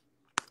now.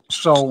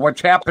 So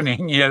what's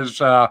happening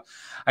is I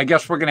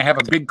guess we're going to have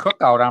a big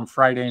cookout on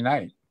Friday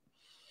night.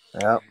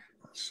 Yeah.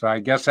 So I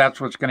guess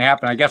that's what's going to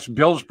happen. I guess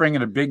Bill's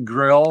bringing a big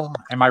grill.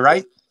 Am I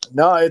right?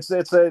 No, it's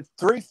a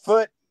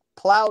 3-foot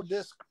plow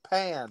disc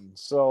pan.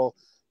 So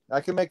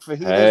I can make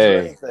fajitas or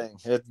anything.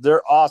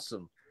 They're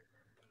awesome.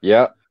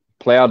 Yeah,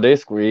 plow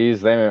disc. We use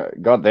them.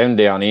 Got them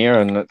down here,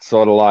 and it's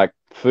sort of like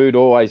food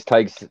always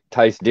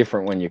tastes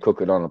different when you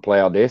cook it on a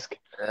plow disc.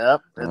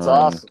 Yep, it's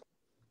awesome.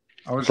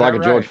 It's like a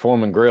George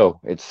Foreman grill.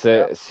 It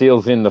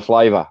seals in the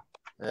flavor.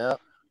 Yeah.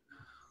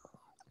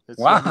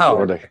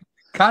 Wow,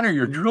 Connor,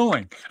 you're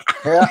drooling.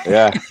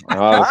 Yeah.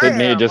 I was sitting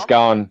here just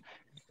going,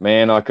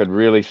 man, I could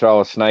really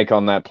throw a snake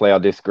on that plow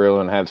disc grill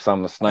and have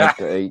some of the snake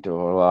to eat,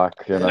 or like,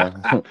 bit of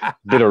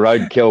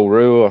roadkill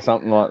roux or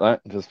something like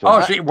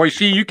that.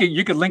 See, you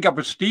could link up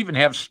with Steve and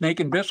have snake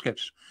and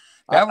biscuits.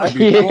 That would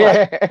be cool.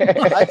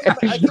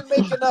 I can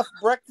make enough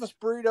breakfast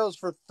burritos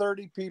for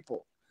 30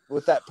 people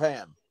with that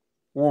pan.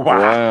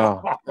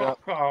 Wow.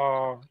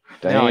 Now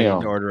I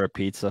need to order a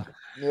pizza.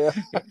 Yeah.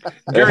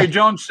 Gary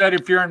Jones said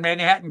if you're in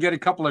Manhattan, get a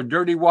couple of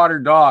dirty water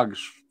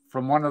dogs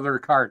from one of their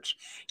carts.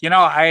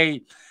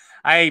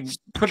 I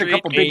put a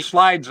couple big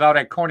slides out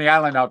at Coney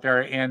Island out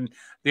there, and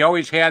they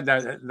always had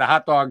the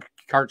hot dog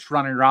carts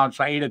running around,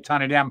 so I ate a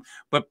ton of them.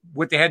 But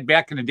what they had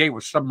back in the day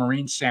was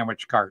submarine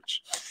sandwich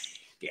carts.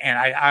 And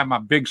I'm a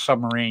big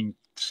submarine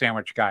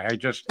sandwich guy. I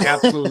just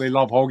absolutely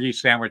love hoagie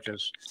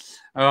sandwiches.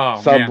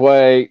 Oh,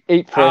 Subway,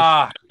 eat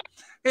fresh.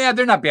 Yeah,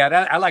 they're not bad.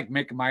 I like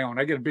making my own.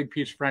 I get a big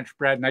piece of French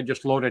bread and I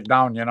just load it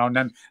down, and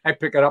then I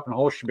pick it up and the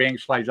whole shebang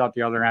slides out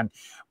the other end.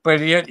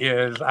 But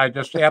I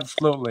just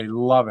absolutely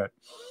love it.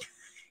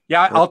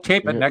 Yeah, I'll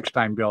tape it next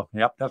time, Bill.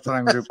 Yep, that's what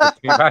I'm going to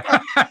do.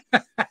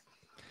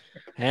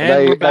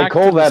 They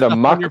call that a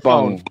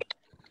mukbang.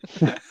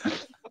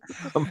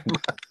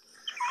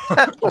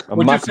 A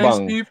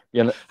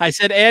mukbang. I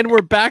said, and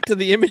we're back to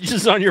the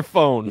images on your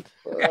phone.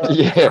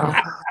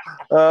 Yeah.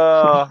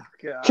 Oh,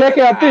 God. Check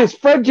out this.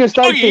 Fred just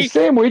ate this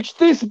sandwich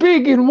this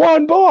big in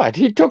one bite.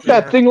 He took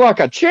that thing like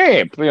a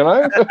champ, All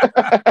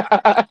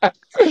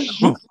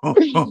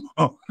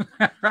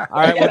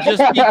right, well,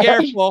 just be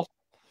careful.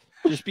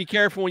 Just be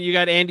careful when you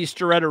got Andy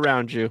Storrett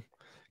around you,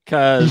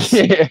 because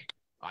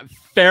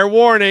Fair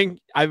warning.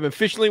 I'm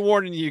officially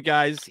warning you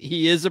guys.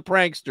 He is a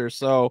prankster,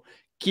 so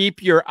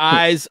keep your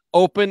eyes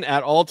open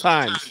at all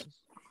times.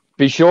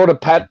 Be sure to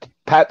pat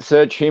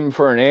search him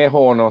for an air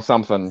horn or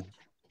something.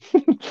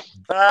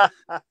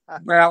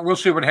 Well, we'll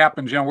see what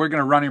happens. We're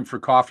going to run him for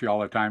coffee all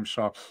the time.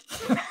 So,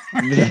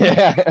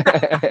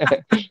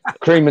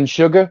 cream and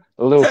sugar,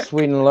 a little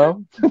sweet and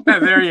low.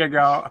 There you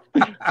go.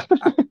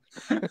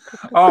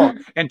 Oh,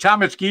 and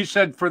Thomas Gee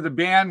said for the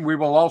band, we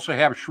will also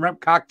have shrimp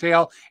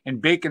cocktail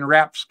and bacon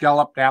wrapped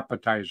scalloped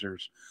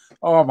appetizers.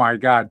 Oh my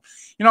God!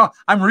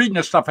 I'm reading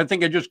this stuff. I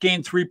think I just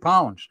gained 3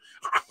 pounds.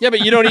 Yeah,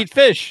 but you don't eat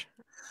fish.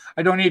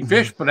 I don't eat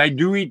fish, but I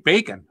do eat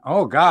bacon.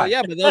 Oh God!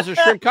 Yeah, but those are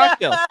shrimp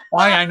cocktails.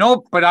 Why I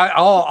know, but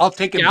I'll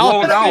take it,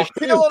 blow it out.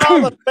 Peeling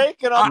all the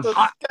bacon off the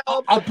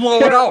scallop. I'll blow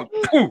it out,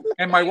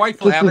 and my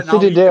wife will have it. And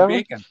I'll eat the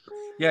bacon.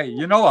 Yeah,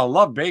 I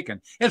love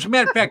bacon. As a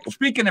matter of fact,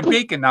 speaking of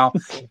bacon, now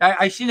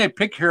I seen a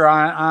picture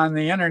on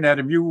the internet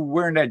of you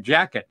wearing that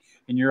jacket,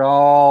 and you're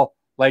all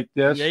like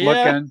this,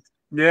 looking.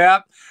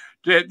 Yeah,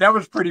 that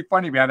was pretty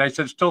funny, man. I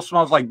said, "Still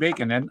smells like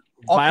bacon," and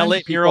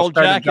violate your old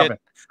jacket. Jumping.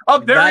 Oh,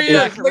 there he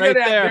is. Look right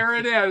at that. There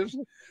it is.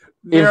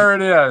 There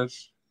it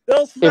is.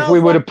 If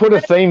we were to put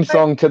a theme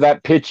song to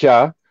that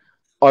picture,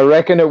 I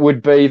reckon it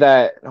would be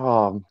that,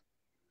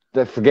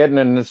 they're forgetting,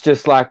 and it's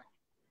just like,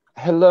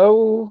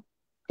 hello,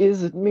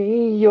 is it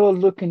me you're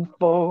looking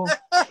for?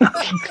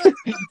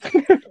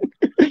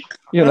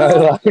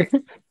 Like,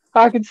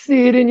 I can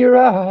see it in your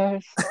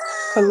eyes.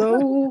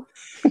 Hello.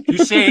 You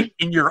say it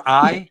in your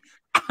eye?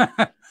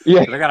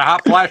 Yeah, I got a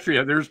hot flash for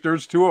you.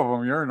 There's 2 of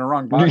them. You're in the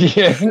wrong box.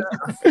 Yeah.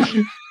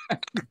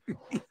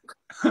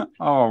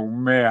 Oh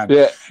man.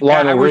 Yeah,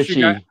 Lionel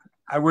Richie.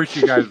 I wish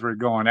you guys were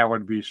going. That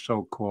would be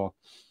so cool.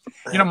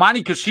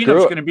 Monte Casino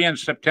is going to be in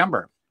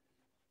September.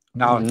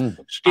 Now,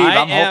 Steve,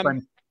 I'm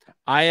hoping.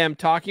 I am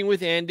talking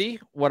with Andy.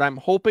 What I'm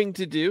hoping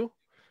to do,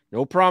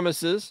 no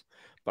promises,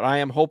 but I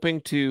am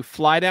hoping to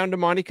fly down to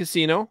Monte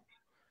Casino,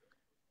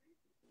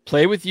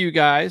 play with you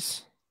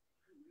guys,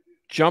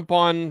 jump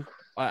on.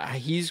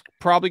 He's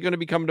probably going to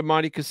be coming to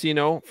Monte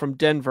Casino from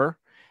Denver,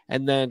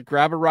 and then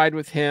grab a ride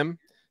with him,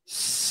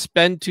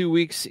 spend 2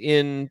 weeks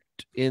in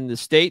the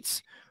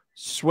States,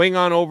 swing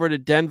on over to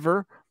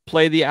Denver,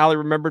 play the Ali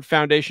Remembered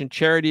Foundation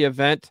charity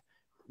event,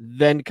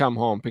 then come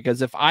home.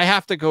 Because if I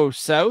have to go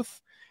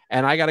south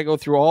and I got to go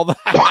through all the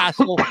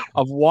hassle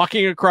of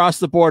walking across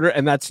the border,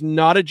 and that's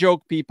not a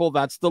joke, people,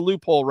 that's the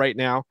loophole right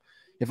now.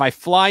 If I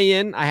fly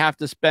in, I have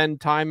to spend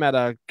time at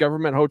a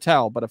government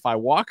hotel. But if I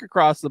walk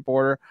across the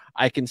border,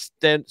 I can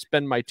spend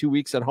my 2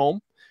 weeks at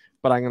home.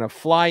 But I'm going to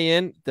fly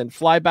in, then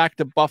fly back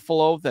to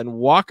Buffalo, then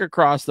walk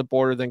across the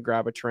border, then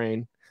grab a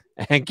train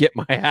and get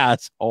my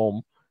ass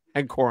home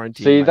and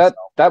quarantine. See, myself.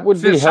 that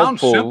would be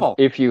helpful simple.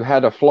 If you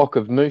had a flock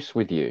of moose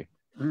with you.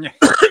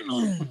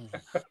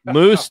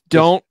 Moose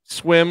don't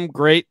swim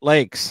Great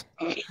Lakes.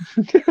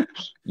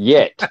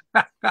 Yet.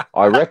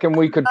 I reckon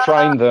we could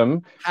train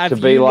them to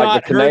be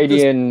like the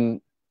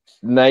Canadian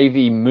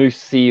Navy moose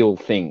seal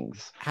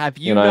things. Have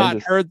you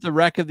not heard the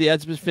wreck of the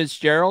Edmund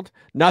Fitzgerald?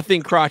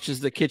 Nothing crotches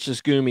the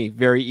Kitch's Goomy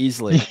very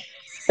easily.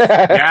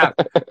 Yeah,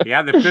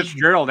 the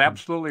Fitzgerald,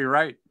 absolutely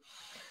right.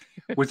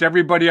 With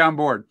everybody on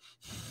board.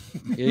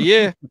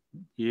 Yeah.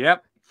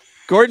 Yep.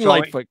 Gordon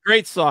Lightfoot,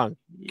 great song.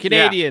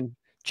 Canadian. Yeah.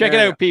 Check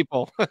it out,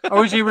 people.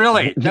 Oh, is he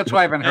really? That's why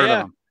I haven't heard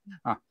of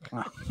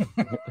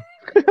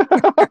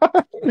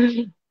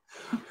him.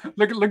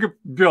 Look at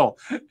Bill.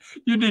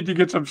 You need to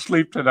get some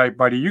sleep tonight,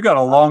 buddy. You got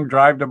a long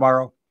drive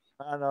tomorrow.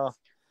 I know.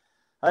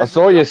 I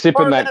saw you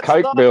sipping that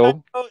Coke,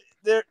 Bill.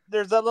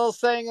 There's that little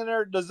saying in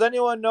there. Does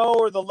anyone know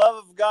where the love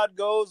of God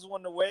goes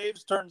when the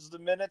waves turns the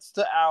minutes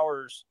to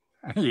hours?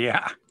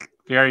 Yeah.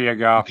 There you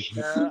go.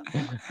 Yeah.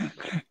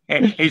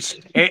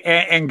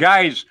 And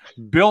guys,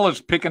 Bill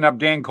is picking up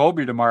Dan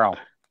Colby tomorrow.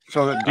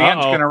 So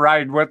Dan's going to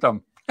ride with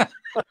him.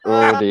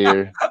 Oh,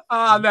 dear.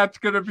 That's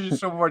going to be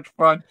so much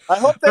fun. I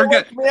hope they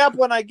wake me up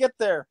when I get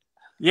there.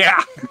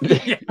 Yeah.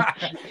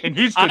 And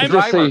he's the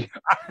driver.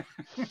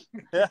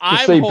 To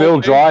see Bill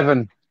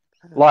driving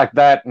like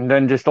that, and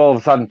then just all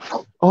of a sudden,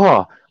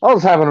 I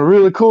was having a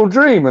really cool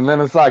dream. And then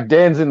it's like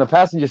Dan's in the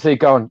passenger seat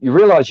going, you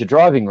realize you're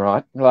driving,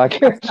 right?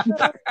 Like,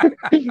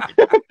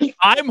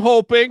 I'm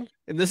hoping,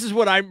 and this is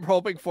what I'm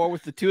hoping for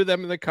with the two of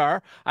them in the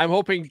car. I'm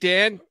hoping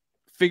Dan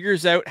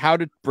figures out how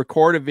to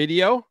record a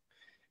video,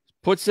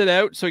 puts it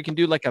out so he can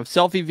do like a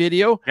selfie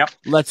video,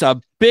 lets a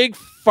big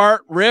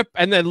fart rip,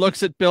 and then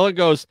looks at Bill and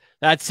goes,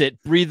 that's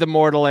it, breathe the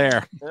mortal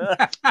air.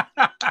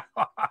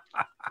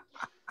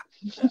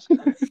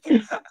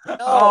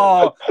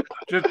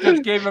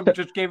 Just gave him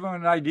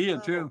an idea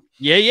too.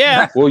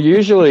 Yeah. Well,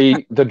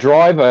 usually the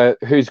driver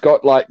who's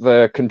got like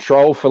the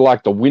control for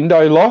like the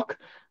window lock,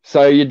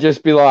 so you'd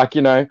just be like,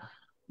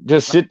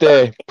 just sit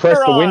there, press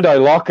the window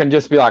lock, and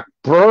just be like,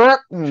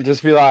 and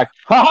just be like,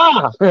 ha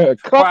ha. Well,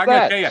 I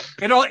gotta tell you,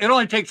 it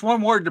only takes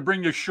one word to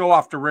bring your show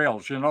off the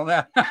rails. You know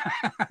that?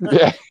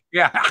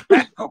 Yeah.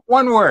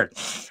 One word,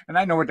 and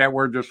I know what that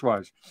word just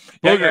was.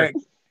 Yeah.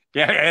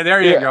 Yeah,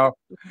 there you go.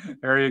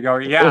 There you go.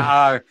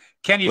 Yeah,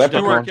 Kenny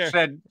Leprechaun.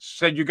 Stewart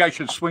said you guys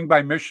should swing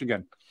by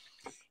Michigan.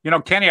 You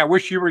know, Kenny, I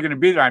wish you were going to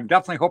be there. I'm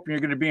definitely hoping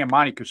you're going to be in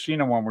Monte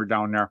Casino when we're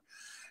down there,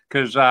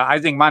 because I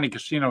think Monte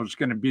Casino is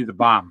going to be the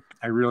bomb.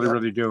 I really,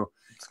 really do.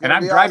 And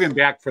I'm driving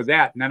back for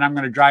that, and then I'm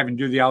going to drive and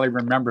do the I'll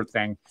Remember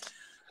thing.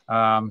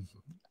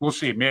 We'll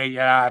see. Maybe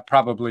I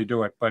probably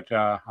do it, but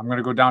I'm going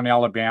to go down to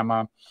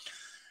Alabama,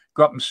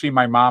 go up and see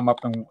my mom up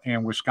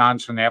in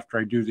Wisconsin after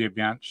I do the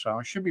event. So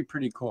it should be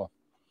pretty cool.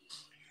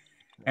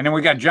 And then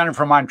we got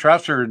Jennifer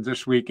Montresor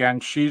this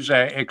weekend. She's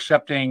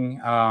accepting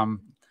Hall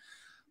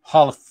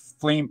of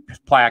Fame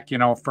plaque, you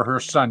know, for her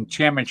son,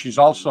 Tim. And she's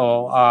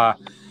also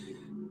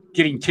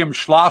getting Tim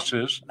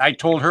Schloss's. I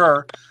told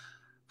her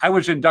I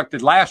was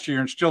inducted last year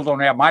and still don't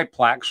have my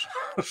plaques.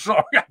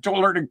 So I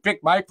told her to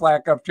pick my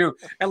plaque up too.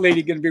 That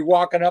lady going to be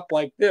walking up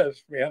like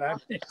this, man.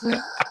 They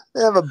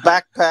have a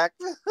backpack.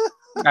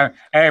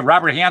 Hey,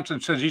 Robert Hansen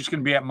says he's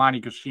going to be at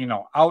Monte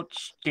Casino.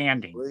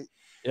 Outstanding.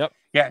 Yep.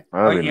 Yeah.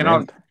 You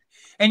know,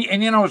 and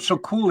you know what's so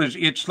cool is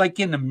it's like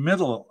in the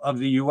middle of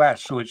the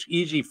U.S., so it's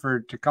easy for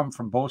it to come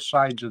from both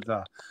sides of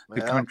the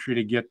country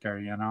to get there.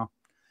 You know.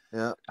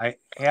 Yeah, I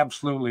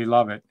absolutely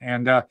love it.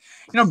 And you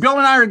know, Bill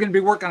and I are going to be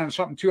working on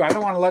something too. I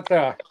don't want to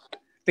let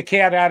the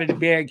cat out of the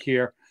bag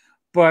here,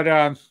 but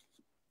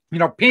you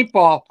know,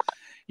 paintball.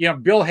 You know,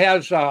 Bill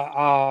has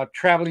a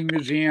traveling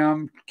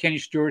museum. Kenny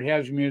Stewart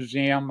has a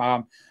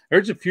museum.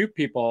 There's a few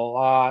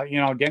people. You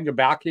know, Dan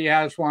Gabaki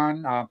has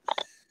one.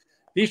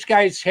 These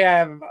guys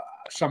have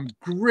some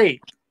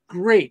great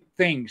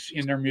things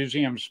in their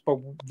museums, but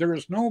there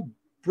is no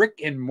brick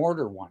and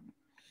mortar one.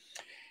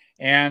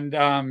 And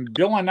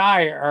Bill and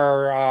I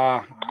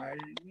are,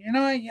 you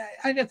know,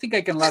 I think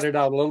I can let it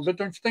out a little bit.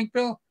 Don't you think,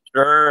 Bill?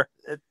 Sure.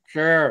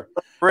 Sure.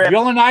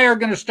 Bill and I are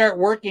going to start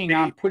working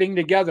on putting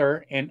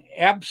together an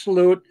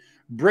absolute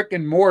brick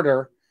and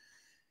mortar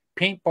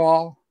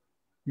paintball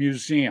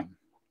museum.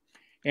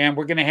 And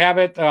we're going to have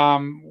it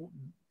down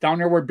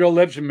there where Bill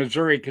lives in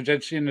Missouri, because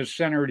it's in the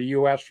center of the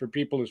U.S. for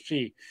people to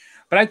see.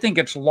 But I think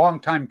it's a long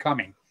time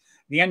coming.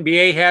 The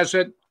NBA has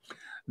it.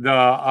 You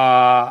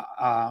know,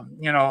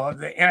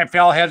 the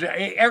NFL has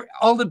it.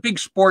 All the big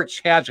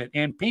sports has it.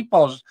 And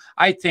paintball,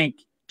 I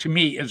think, to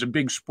me, is a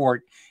big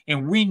sport.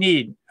 And we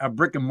need a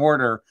brick and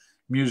mortar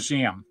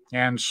museum.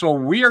 And so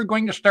we are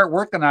going to start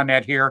working on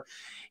that here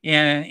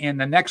in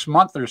the next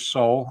month or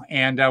so.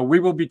 And we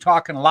will be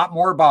talking a lot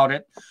more about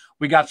it.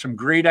 We got some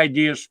great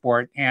ideas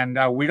for it. And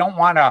we don't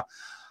want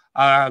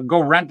to go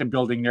rent a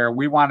building there.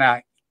 We want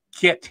to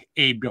get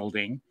a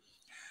building.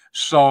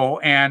 So,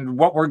 and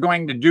what we're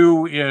going to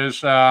do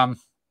is, you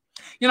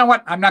know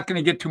what? I'm not going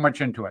to get too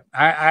much into it.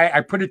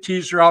 I put a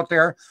teaser out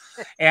there.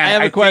 And I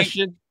have a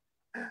question.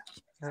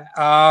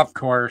 Of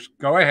course.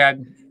 Go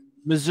ahead.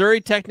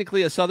 Missouri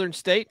technically a southern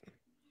state?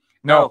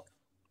 No.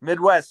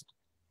 Midwest.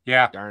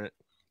 Yeah. Darn it.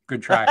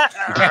 Good try.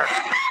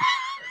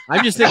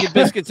 I'm just thinking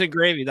biscuits and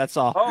gravy. That's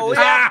all. Oh,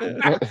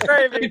 yeah.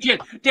 Gravy.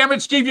 Damn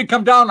it, Steve, you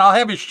come down. I'll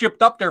have it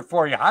shipped up there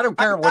for you. I don't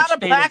care what state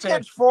it's in. I got a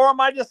package for him.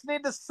 I just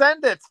need to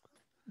send it.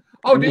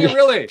 Oh, do you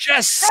really?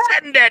 Just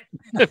send it.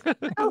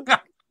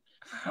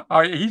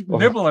 Oh, he's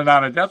nibbling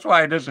on it. That's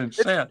why it doesn't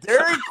send.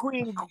 Dairy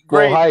Queen.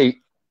 Well, hey,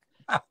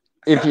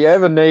 if you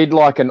ever need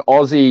like an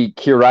Aussie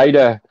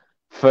curator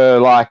for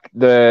like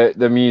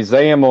the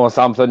museum or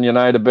something, you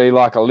know, to be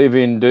like a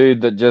live-in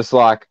dude that just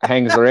like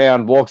hangs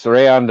around, walks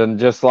around, and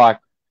just like,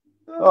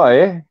 oh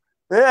yeah,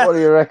 what do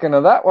you reckon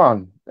of that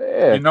one?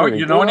 Yeah,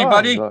 you know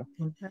anybody? So,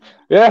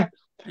 yeah,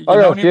 you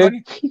know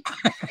anybody?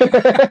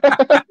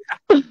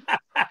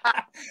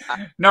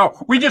 No,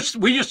 we just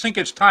think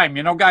it's time,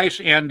 you know, guys,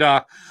 and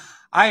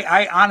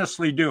I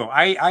honestly do.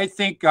 I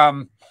think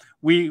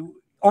we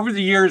over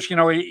the years, you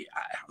know,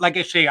 like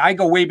I say, I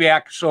go way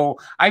back, so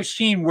I've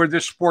seen where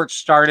this sport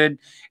started,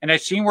 and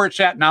I've seen where it's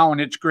at now,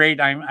 and it's great.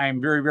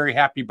 I'm very, very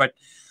happy, but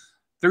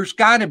there's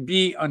got to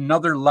be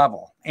another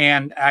level,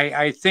 and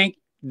I think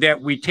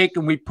that we take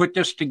and we put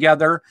this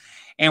together,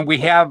 and we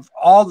have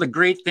all the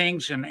great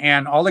things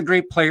and all the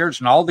great players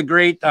and all the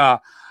great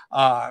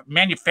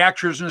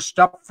manufacturers and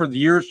stuff for the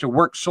years to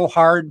work so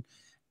hard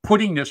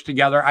putting this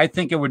together. I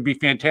think it would be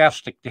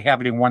fantastic to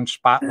have it in one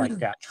spot like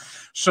that.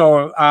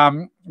 So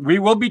we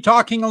will be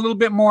talking a little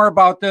bit more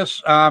about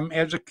this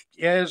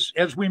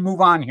as we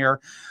move on here.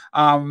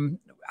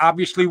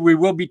 Obviously, we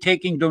will be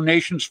taking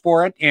donations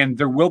for it, and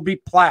there will be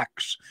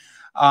plaques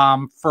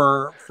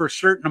for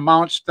certain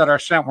amounts that are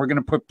sent. We're going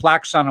to put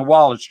plaques on the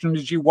wall. As soon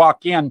as you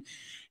walk in,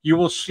 you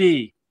will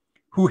see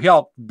who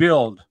helped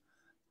build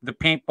the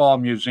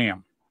paintball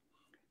museum.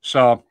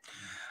 So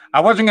I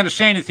wasn't going to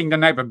say anything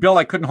tonight, but Bill,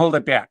 I couldn't hold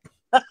it back.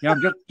 You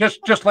know,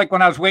 just like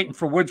when I was waiting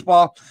for Woods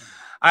Ball,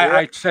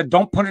 I said,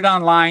 don't put it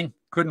online.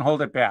 Couldn't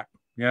hold it back.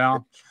 You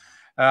know,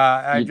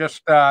 I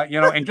just, you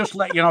know, and just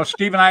let, you know,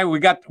 Steve and I, we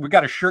got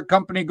a shirt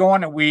company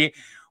going, and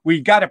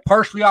we got it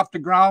partially off the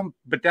ground,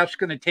 but that's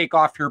going to take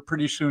off here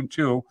pretty soon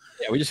too.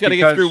 Yeah. We just got to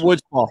get through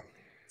Woods Ball.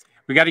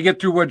 We got to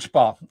get through Woods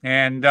Ball,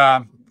 and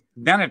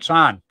then it's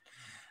on.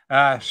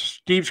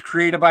 Steve's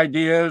creative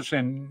ideas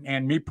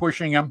and me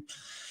pushing him.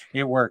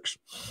 It works.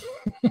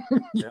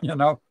 You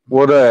know.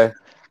 What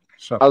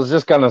So I was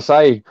just gonna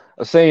say,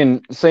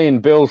 seeing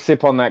Bill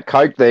sip on that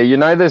Coke there, you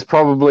know, there's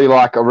probably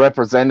like a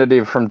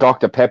representative from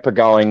Dr. Pepper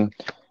going,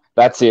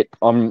 "That's it.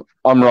 I'm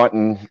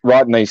writing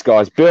these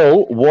guys.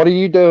 Bill, what are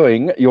you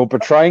doing? You're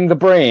betraying the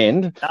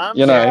brand." I'm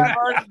you sure know.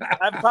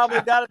 I've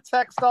probably got a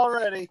text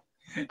already.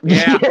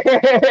 yeah.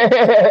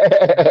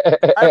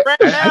 I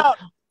ran out.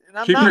 And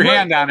I'm Keep not your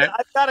hand on it.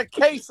 I've got a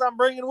case I'm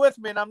bringing with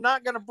me, and I'm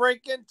not going to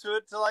break into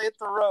it till I hit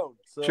the road.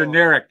 So.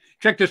 Generic.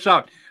 Check this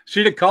out.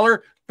 See the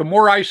color? The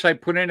more ice I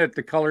put in it,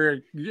 the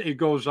color it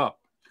goes up.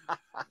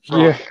 So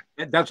Yeah.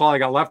 that's all I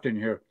got left in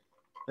here.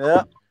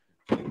 Yeah.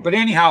 But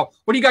anyhow,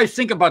 what do you guys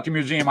think about the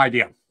museum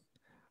idea?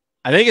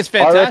 I think it's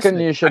fantastic. I reckon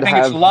you should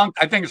It's long.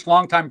 I think it's a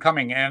long time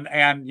coming,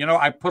 and you know,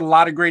 I put a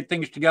lot of great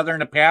things together in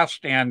the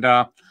past, and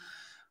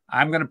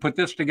I'm going to put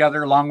this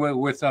together along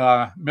with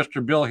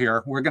Mr. Bill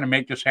here. We're going to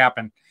make this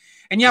happen.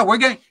 And yeah, we're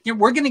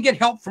gonna get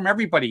help from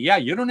everybody. Yeah,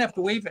 you don't have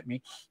to wave at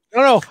me.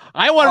 No,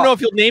 I want to know if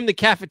you'll name the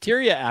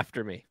cafeteria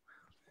after me.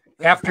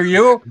 After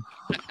you,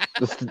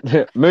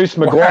 Moose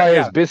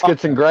McGuire's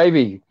Biscuits and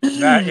Gravy.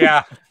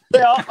 Yeah.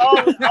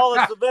 All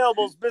that's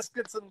available is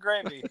biscuits and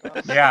gravy.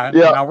 Yeah.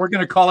 No, we're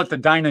gonna call it the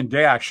Dine and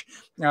Dash.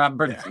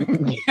 But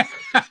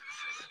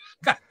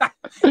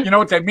you know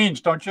what that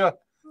means, don't you?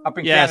 Up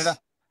in Canada.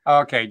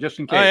 Okay, just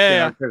in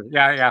case.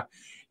 Yeah.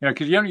 You know,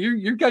 because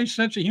your guys'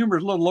 sense of humor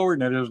is a little lower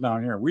than it is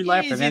down here. We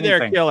laugh at anything.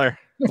 There, killer.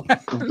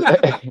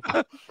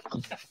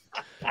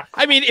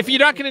 I mean, if you're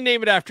not going to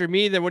name it after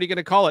me, then what are you going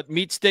to call it?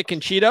 Meat Stick and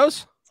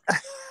Cheetos?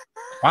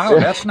 Wow,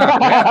 that's not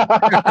bad.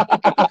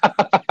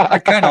 I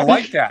kind of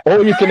like that.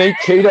 Or you can eat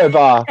Cheeto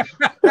bar.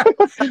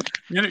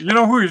 You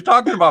know who he's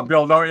talking about,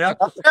 Bill, don't you?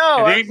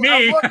 No, it ain't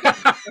me.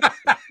 I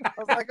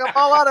was like, I'm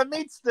all out of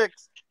meat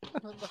sticks.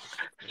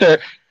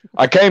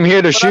 I came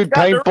here to shoot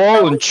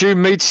paintball and chew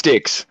meat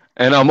sticks.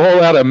 And I'm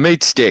all out of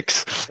meat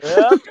sticks.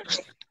 Yeah.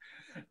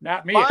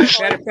 Not me.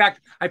 Matter of fact,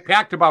 I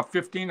packed about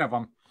 15 of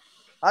them.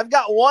 I've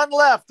got one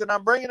left, and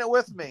I'm bringing it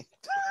with me.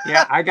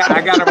 Yeah, I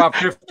got about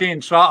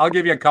 15, so I'll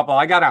give you a couple.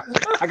 I got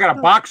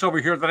a box over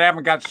here that I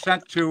haven't got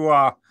sent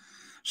to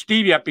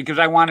Steve yet because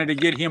I wanted to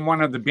get him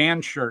one of the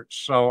band shirts.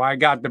 So I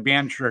got the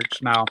band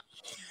shirts now.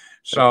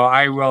 So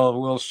I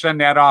will send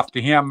that off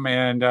to him,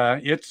 and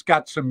it's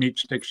got some meat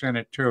sticks in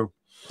it too.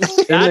 In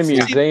the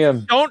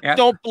museum.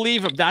 Don't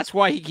believe him. That's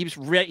why he keeps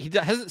he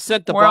hasn't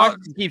sent the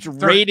box. He keeps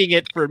rating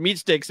it for meat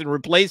sticks and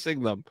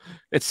replacing them.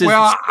 It's his,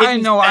 I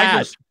know.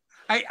 I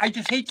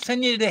just hate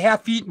sending you the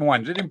half-eaten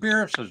ones. It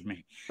embarrasses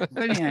me.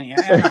 But,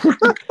 yeah.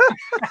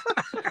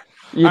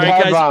 All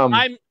right,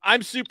 guys.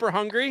 I'm super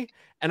hungry,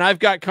 and I've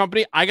got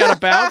company. I got to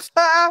bounce.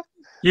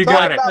 You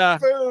got it.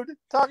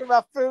 Talking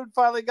about food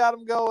finally got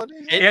him going.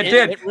 It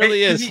did. It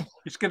really is.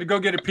 He's going to go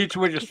get a pizza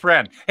with his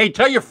friend. Hey,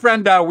 tell your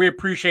friend we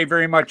appreciate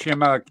very much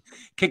him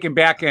kicking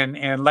back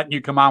and letting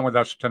you come on with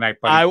us tonight,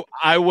 buddy.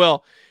 I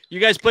will. You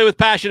guys play with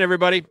passion,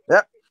 everybody.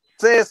 Yep.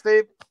 See you,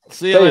 Steve.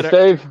 See you later.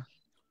 Steve.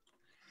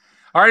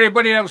 All right,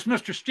 everybody. That was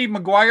Mr. Steve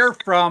McGuire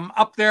from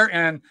up there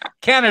in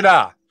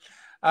Canada.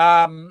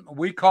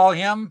 We call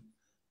him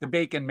the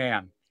Bacon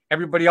Man.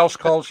 Everybody else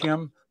calls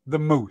him the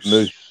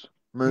Moose.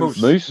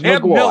 Moose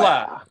Neb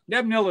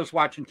Nilla's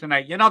watching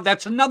tonight. You know,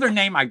 that's another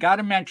name I got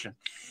to mention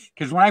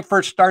because when I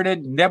first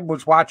started, Neb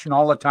was watching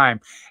all the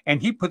time,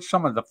 and he put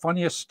some of the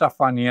funniest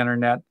stuff on the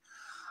internet.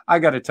 I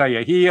got to tell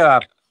you,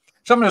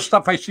 some of the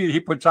stuff I see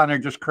he puts on there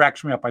just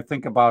cracks me up. I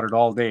think about it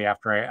all day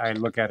after I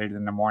look at it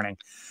in the morning.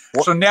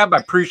 So, Neb, I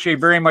appreciate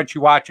very much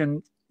you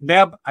watching.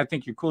 Neb, I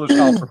think you're cool as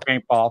hell for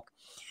paintball.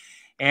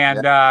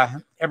 And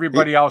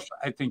everybody else,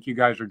 I think you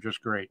guys are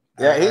just great.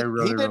 Yeah, he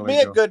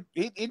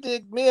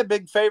did me a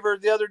big favor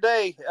the other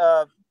day.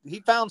 He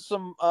found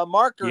some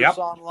markers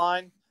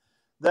online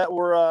that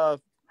were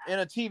in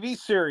a TV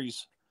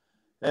series,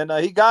 and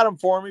he got them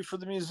for me for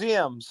the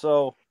museum.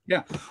 So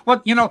yeah,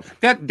 well, you know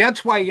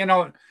that's why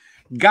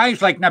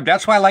guys like Neb.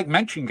 That's why I like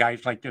mentioning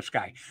guys like this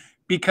guy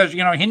because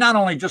he not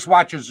only just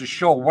watches the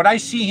show. What I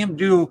see him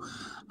do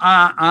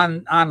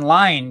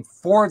online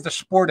for the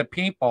sport of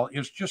paintball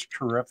is just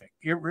terrific.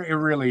 It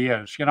really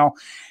is,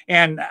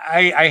 and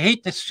I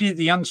hate to see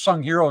the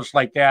unsung heroes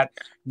like that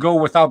go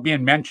without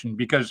being mentioned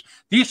because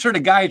these are the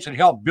guys that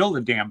help build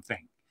a damn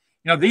thing.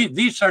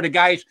 These are the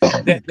guys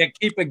that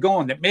keep it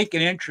going, that make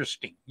it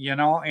interesting,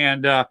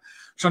 and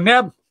so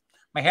Neb,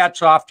 my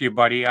hat's off to you,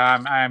 buddy.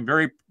 I'm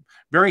very,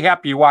 very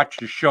happy you watch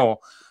the show.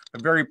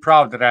 I'm very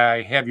proud that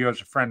I have you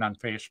as a friend on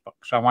Facebook.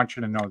 So I want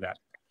you to know that.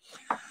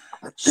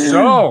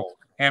 So,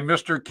 and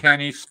Mr.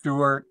 Kenny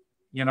Stewart,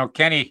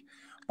 Kenny,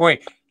 boy,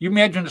 you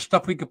imagine the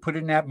stuff we could put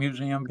in that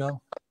museum,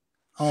 Bill?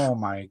 Oh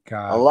my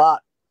God. A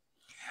lot.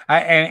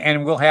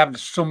 And we'll have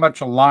so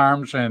much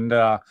alarms and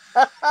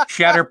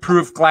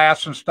shatterproof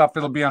glass and stuff.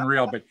 It'll be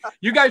unreal. But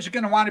you guys are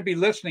going to want to be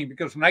listening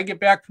because when I get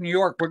back from New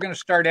York, we're going to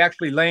start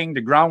actually laying the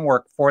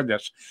groundwork for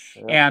this.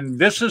 Yeah. And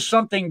this is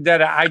something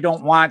that I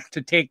don't want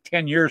to take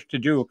 10 years to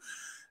do.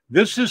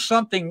 This is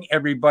something,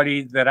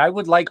 everybody, that I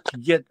would like to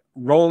get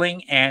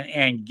rolling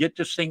and get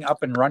this thing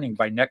up and running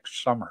by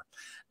next summer.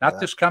 not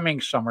this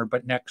coming summer,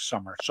 but next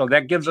summer. So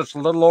that gives us a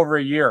little over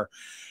a year.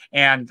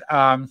 And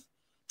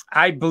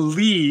I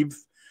believe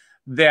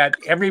that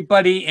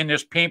everybody in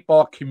this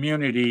paintball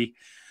community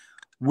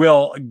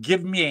will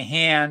give me a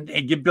hand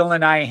and give Bill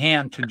and I a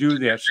hand to do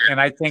this. And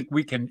I think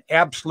we can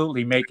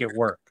absolutely make it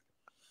work.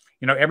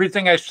 You know,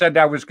 everything I said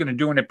I was going to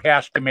do in the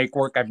past to make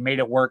work, I've made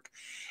it work.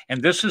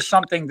 And this is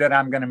something that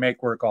I'm going to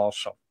make work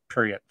also,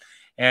 period.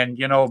 And,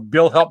 you know,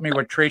 Bill helped me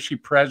with Tracy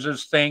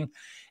Perez's thing.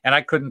 And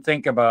I couldn't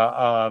think of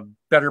a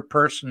better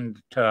person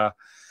to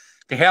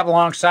have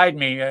alongside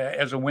me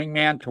as a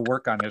wingman to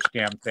work on this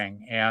damn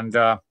thing. And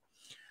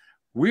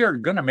we are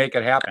going to make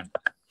it happen.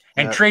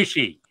 And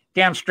Tracy,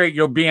 damn straight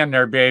you'll be in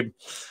there, babe.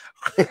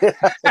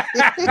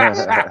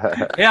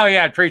 Hell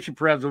yeah, Tracy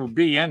Perez will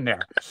be in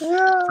there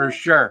for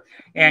sure.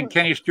 And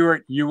Kenny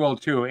Stewart, you will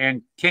too.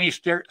 And Kenny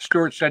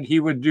Stewart said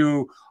he would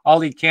do all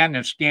he can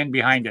and stand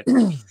behind it.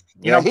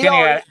 You know,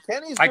 Kenny,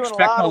 I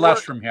expect no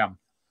less from him.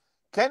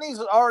 Kenny's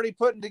already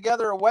putting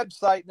together a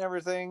website and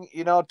everything,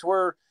 you know, to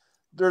where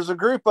there's a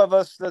group of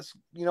us that's,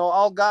 you know,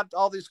 all got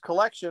all these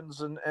collections,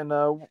 and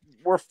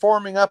we're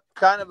forming up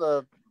kind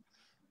of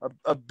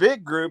a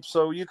big group,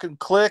 so you can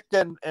click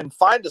and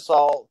find us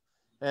all.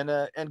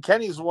 And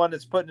Kenny's the one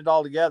that's putting it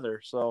all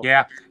together. So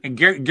yeah, and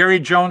Gary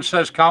Jones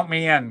says count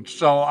me in.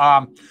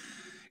 So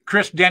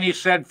Chris Denny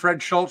said,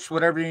 Fred Schultz,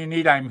 whatever you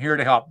need, I'm here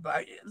to help.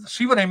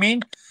 See what I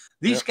mean?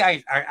 These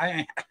guys,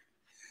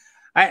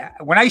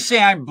 when I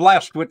say I'm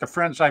blessed with the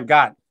friends I've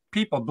got,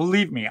 people,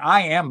 believe me,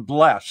 I am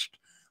blessed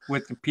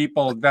with the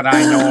people that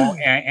I know,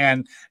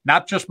 and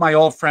not just my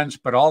old friends,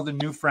 but all the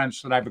new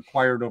friends that I've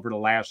acquired over the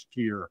last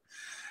year.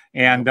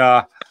 And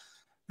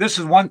this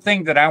is one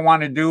thing that I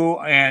want to do,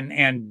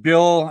 and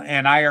Bill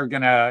and I are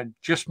going to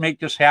just make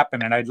this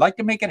happen. And I'd like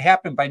to make it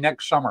happen by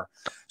next summer.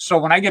 So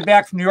when I get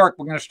back from New York,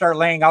 we're going to start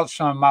laying out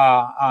some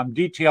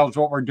details,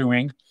 what we're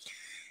doing.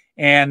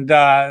 And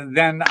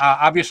then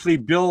obviously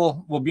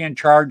Bill will be in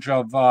charge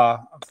of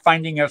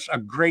finding us a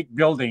great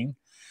building.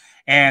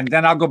 And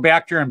then I'll go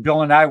back there and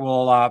Bill and I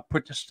will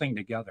put this thing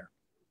together,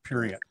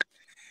 period.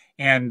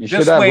 And you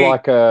should have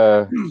like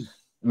a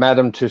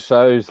Madame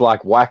Tussauds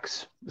like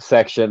wax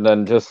section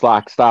and just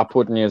like start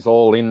putting yours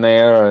all in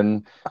there,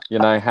 and you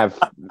know,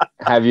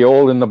 have you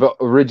all in the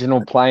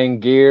original playing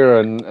gear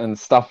and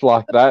stuff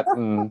like that.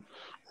 And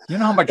you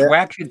know how much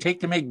wax you take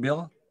to make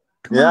Bill?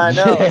 I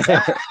know.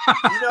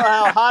 You know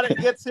how hot it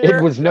gets here?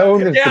 It was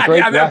known as the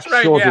great wax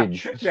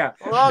shortage. Yeah.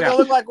 We're all going to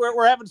look like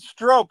we're having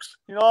strokes.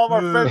 You know, all of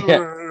our friends.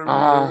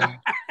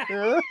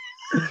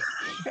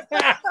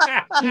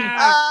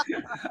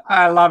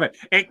 I love it.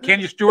 Hey,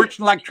 Kenny Stewart's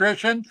an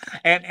electrician,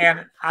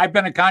 and I've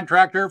been a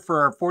contractor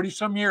for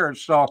 40-some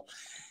years. So,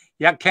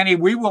 yeah, Kenny,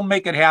 we will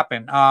make it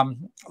happen.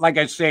 Like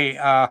I say,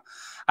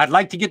 I'd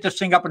like to get this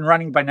thing up and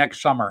running by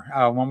next summer.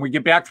 When we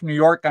get back from New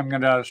York, I'm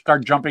going to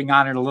start jumping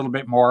on it a little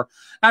bit more.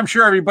 I'm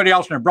sure everybody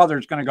else and their brother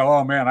is going to go,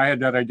 oh, man, I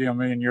had that idea a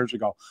million years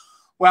ago.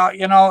 Well,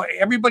 you know,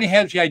 everybody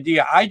has the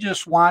idea. I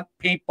just want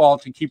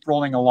paintball to keep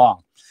rolling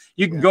along.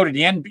 You can go to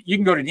the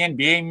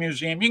NBA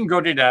museum. You can go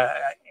to the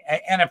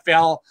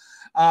NFL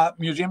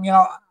museum. You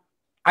know,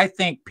 I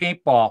think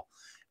paintball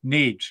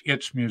needs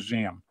its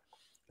museum.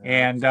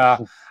 And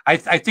I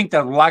think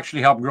that will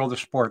actually help grow the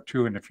sport,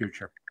 too, in the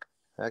future.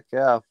 Heck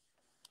yeah.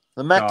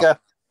 The Mecca.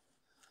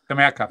 The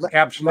Mecca,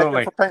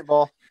 absolutely. Mecca for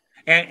paintball.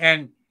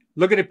 And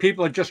look at the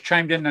people that just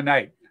chimed in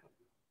tonight.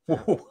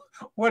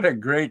 What a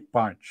great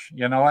bunch.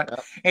 You know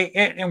what? Yeah.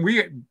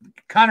 And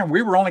Connor,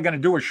 we were only going to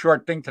do a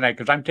short thing tonight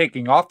because I'm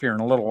taking off here in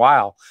a little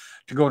while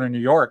to go to New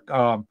York.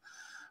 But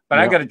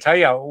I got to tell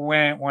you,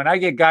 when I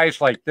get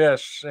guys like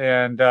this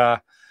and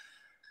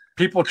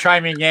people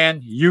chiming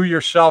in, you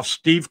yourself,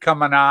 Steve,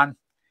 coming on,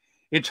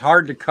 it's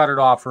hard to cut it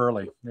off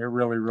early. It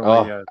really,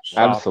 really is.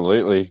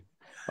 Absolutely.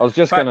 I was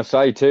just going to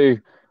say, too,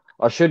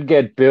 I should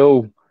get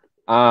Bill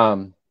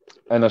an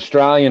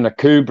Australian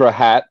Akubra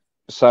hat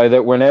so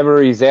that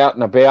whenever he's out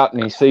and about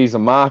and he sees a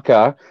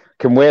marker,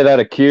 can wear that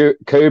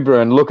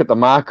Akubra and look at the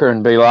marker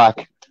and be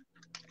like,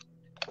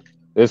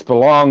 this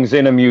belongs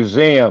in a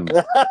museum,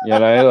 you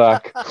know,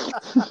 like.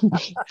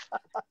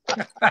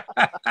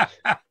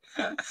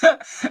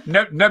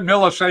 Ned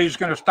Miller said he's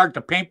going to start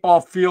the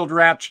Paintball Field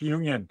Rats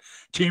Union,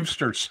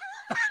 Teamsters.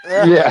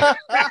 Yeah.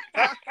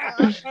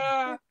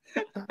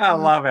 I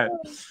love it.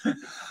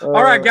 All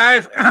right,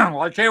 guys.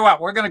 Well, I'll tell you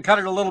what, we're going to cut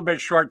it a little bit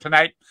short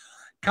tonight.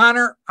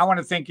 Connor, I want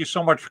to thank you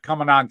so much for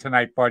coming on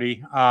tonight,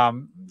 buddy.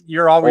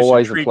 You're always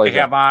a treat to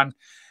have on.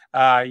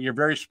 You're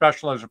very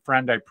special as a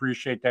friend. I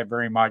appreciate that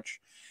very much.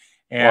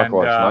 And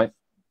likewise, mate.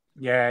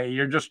 Yeah,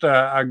 you're just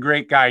a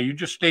great guy. You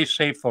just stay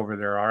safe over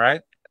there, all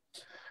right?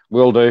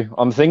 Will do.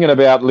 I'm thinking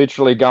about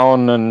literally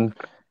going and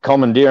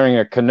commandeering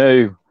a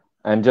canoe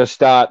and just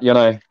start, you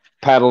know,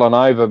 paddling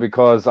over,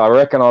 because I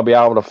reckon I'll be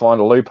able to find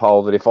a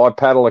loophole that if I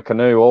paddle a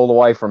canoe all the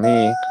way from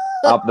here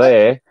up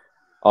there,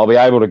 I'll be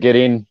able to get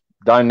in.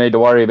 Don't need to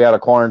worry about a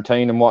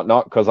quarantine and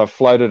whatnot because I've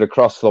floated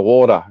across the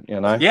water,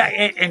 you know. Yeah,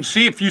 and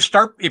see, if you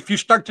start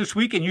this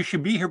weekend, you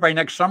should be here by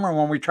next summer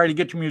when we try to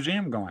get your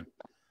museum going.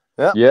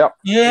 Yeah.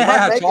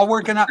 Yeah, it's all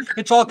working out.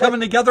 It's all coming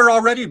together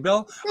already,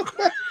 Bill.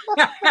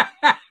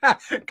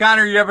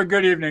 Connor, you have a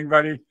good evening,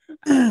 buddy.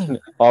 I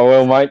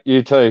will, mate.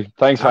 You too.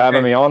 Thanks for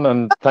having me on,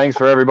 and thanks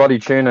for everybody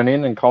tuning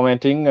in and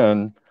commenting.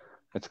 And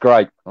it's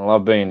great. I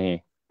love being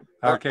here.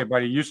 Okay,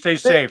 buddy. You stay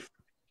safe.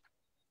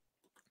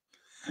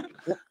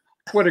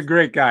 What a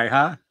great guy,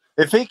 huh?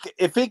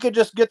 If he could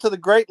just get to the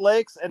Great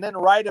Lakes and then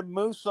ride a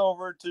moose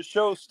over to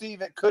show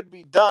Steve it could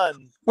be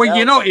done. Well,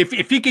 you know, if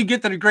he could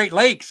get to the Great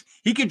Lakes,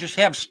 he could just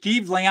have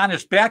Steve lay on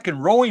his back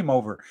and row him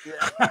over.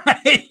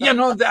 Yeah. You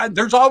know,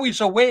 there's always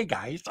a way,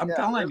 guys. I'm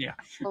telling you.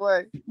 A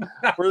way.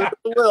 For the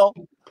will.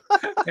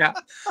 Yeah.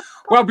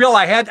 Well, Bill,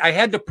 I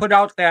had to put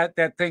out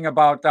that thing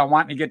about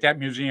wanting to get that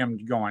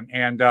museum going,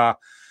 and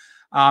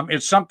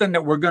it's something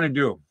that we're going to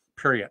do.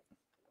 Period.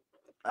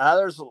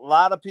 There's a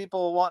lot of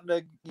people wanting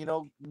to, you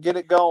know, get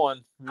it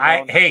going.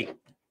 Hey,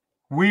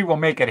 we will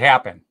make it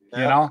happen.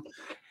 Yeah.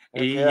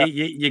 You know,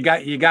 you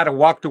got to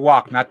walk the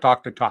walk, not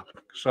talk the talk.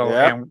 So,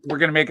 and we're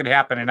going to make it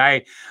happen. And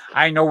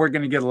I know we're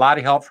going to get a lot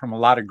of help from a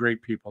lot of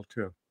great people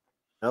too.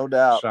 No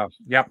doubt. So,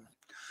 yep,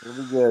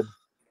 it'll be good.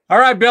 All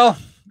right, Bill.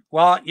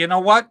 Well, you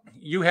know what?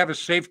 You have a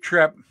safe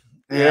trip.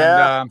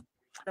 Yeah. And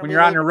when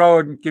you're on the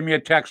road, give me a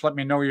text. Let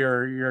me know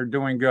you're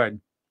doing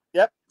good.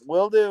 Yep,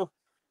 will do.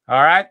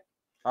 All right.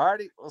 All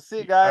righty. We'll see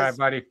you guys. All right,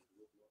 buddy.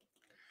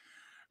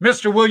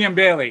 Mr. William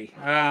Bailey.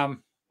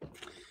 One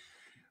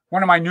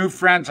of my new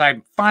friends.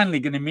 I'm finally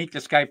going to meet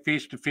this guy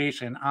face to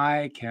face, and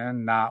I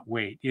cannot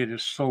wait. It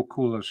is so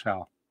cool as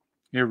hell.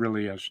 It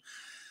really is.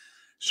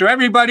 So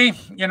everybody,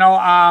 you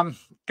know,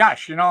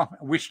 gosh, you know,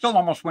 we still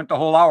almost went the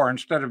whole hour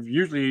instead of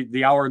usually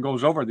the hour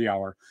goes over the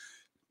hour.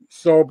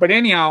 So, but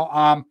anyhow,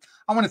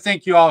 I want to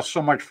thank you all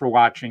so much for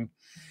watching.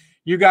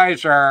 You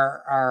guys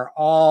are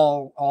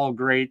all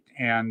great,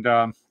 and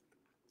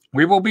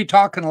we will be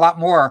talking a lot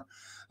more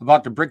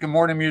about the brick and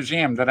mortar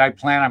museum that I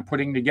plan on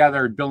putting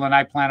together. Bill and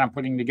I plan on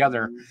putting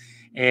together,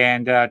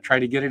 and try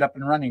to get it up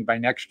and running by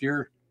next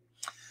year.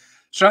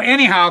 So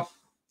anyhow,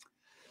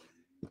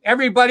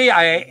 everybody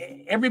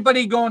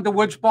going to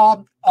Woods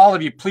Ball, all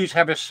of you, please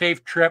have a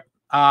safe trip.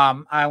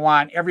 I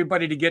want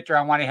everybody to get there.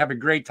 I want to have a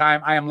great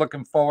time. I am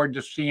looking forward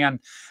to seeing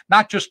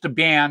not just the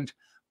band,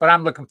 but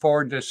I'm looking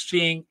forward to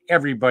seeing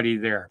everybody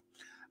there.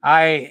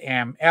 I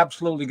am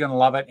absolutely going to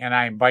love it, and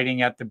I am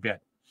biting at the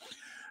bit.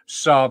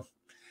 So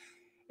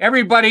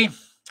everybody,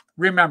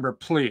 remember,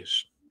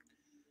 please,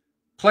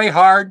 play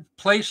hard,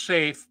 play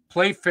safe,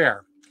 play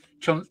fair.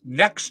 Till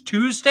next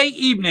Tuesday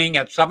evening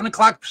at 7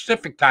 o'clock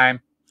Pacific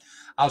time,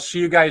 I'll see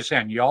you guys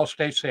then. You all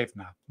stay safe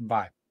now.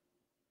 Bye.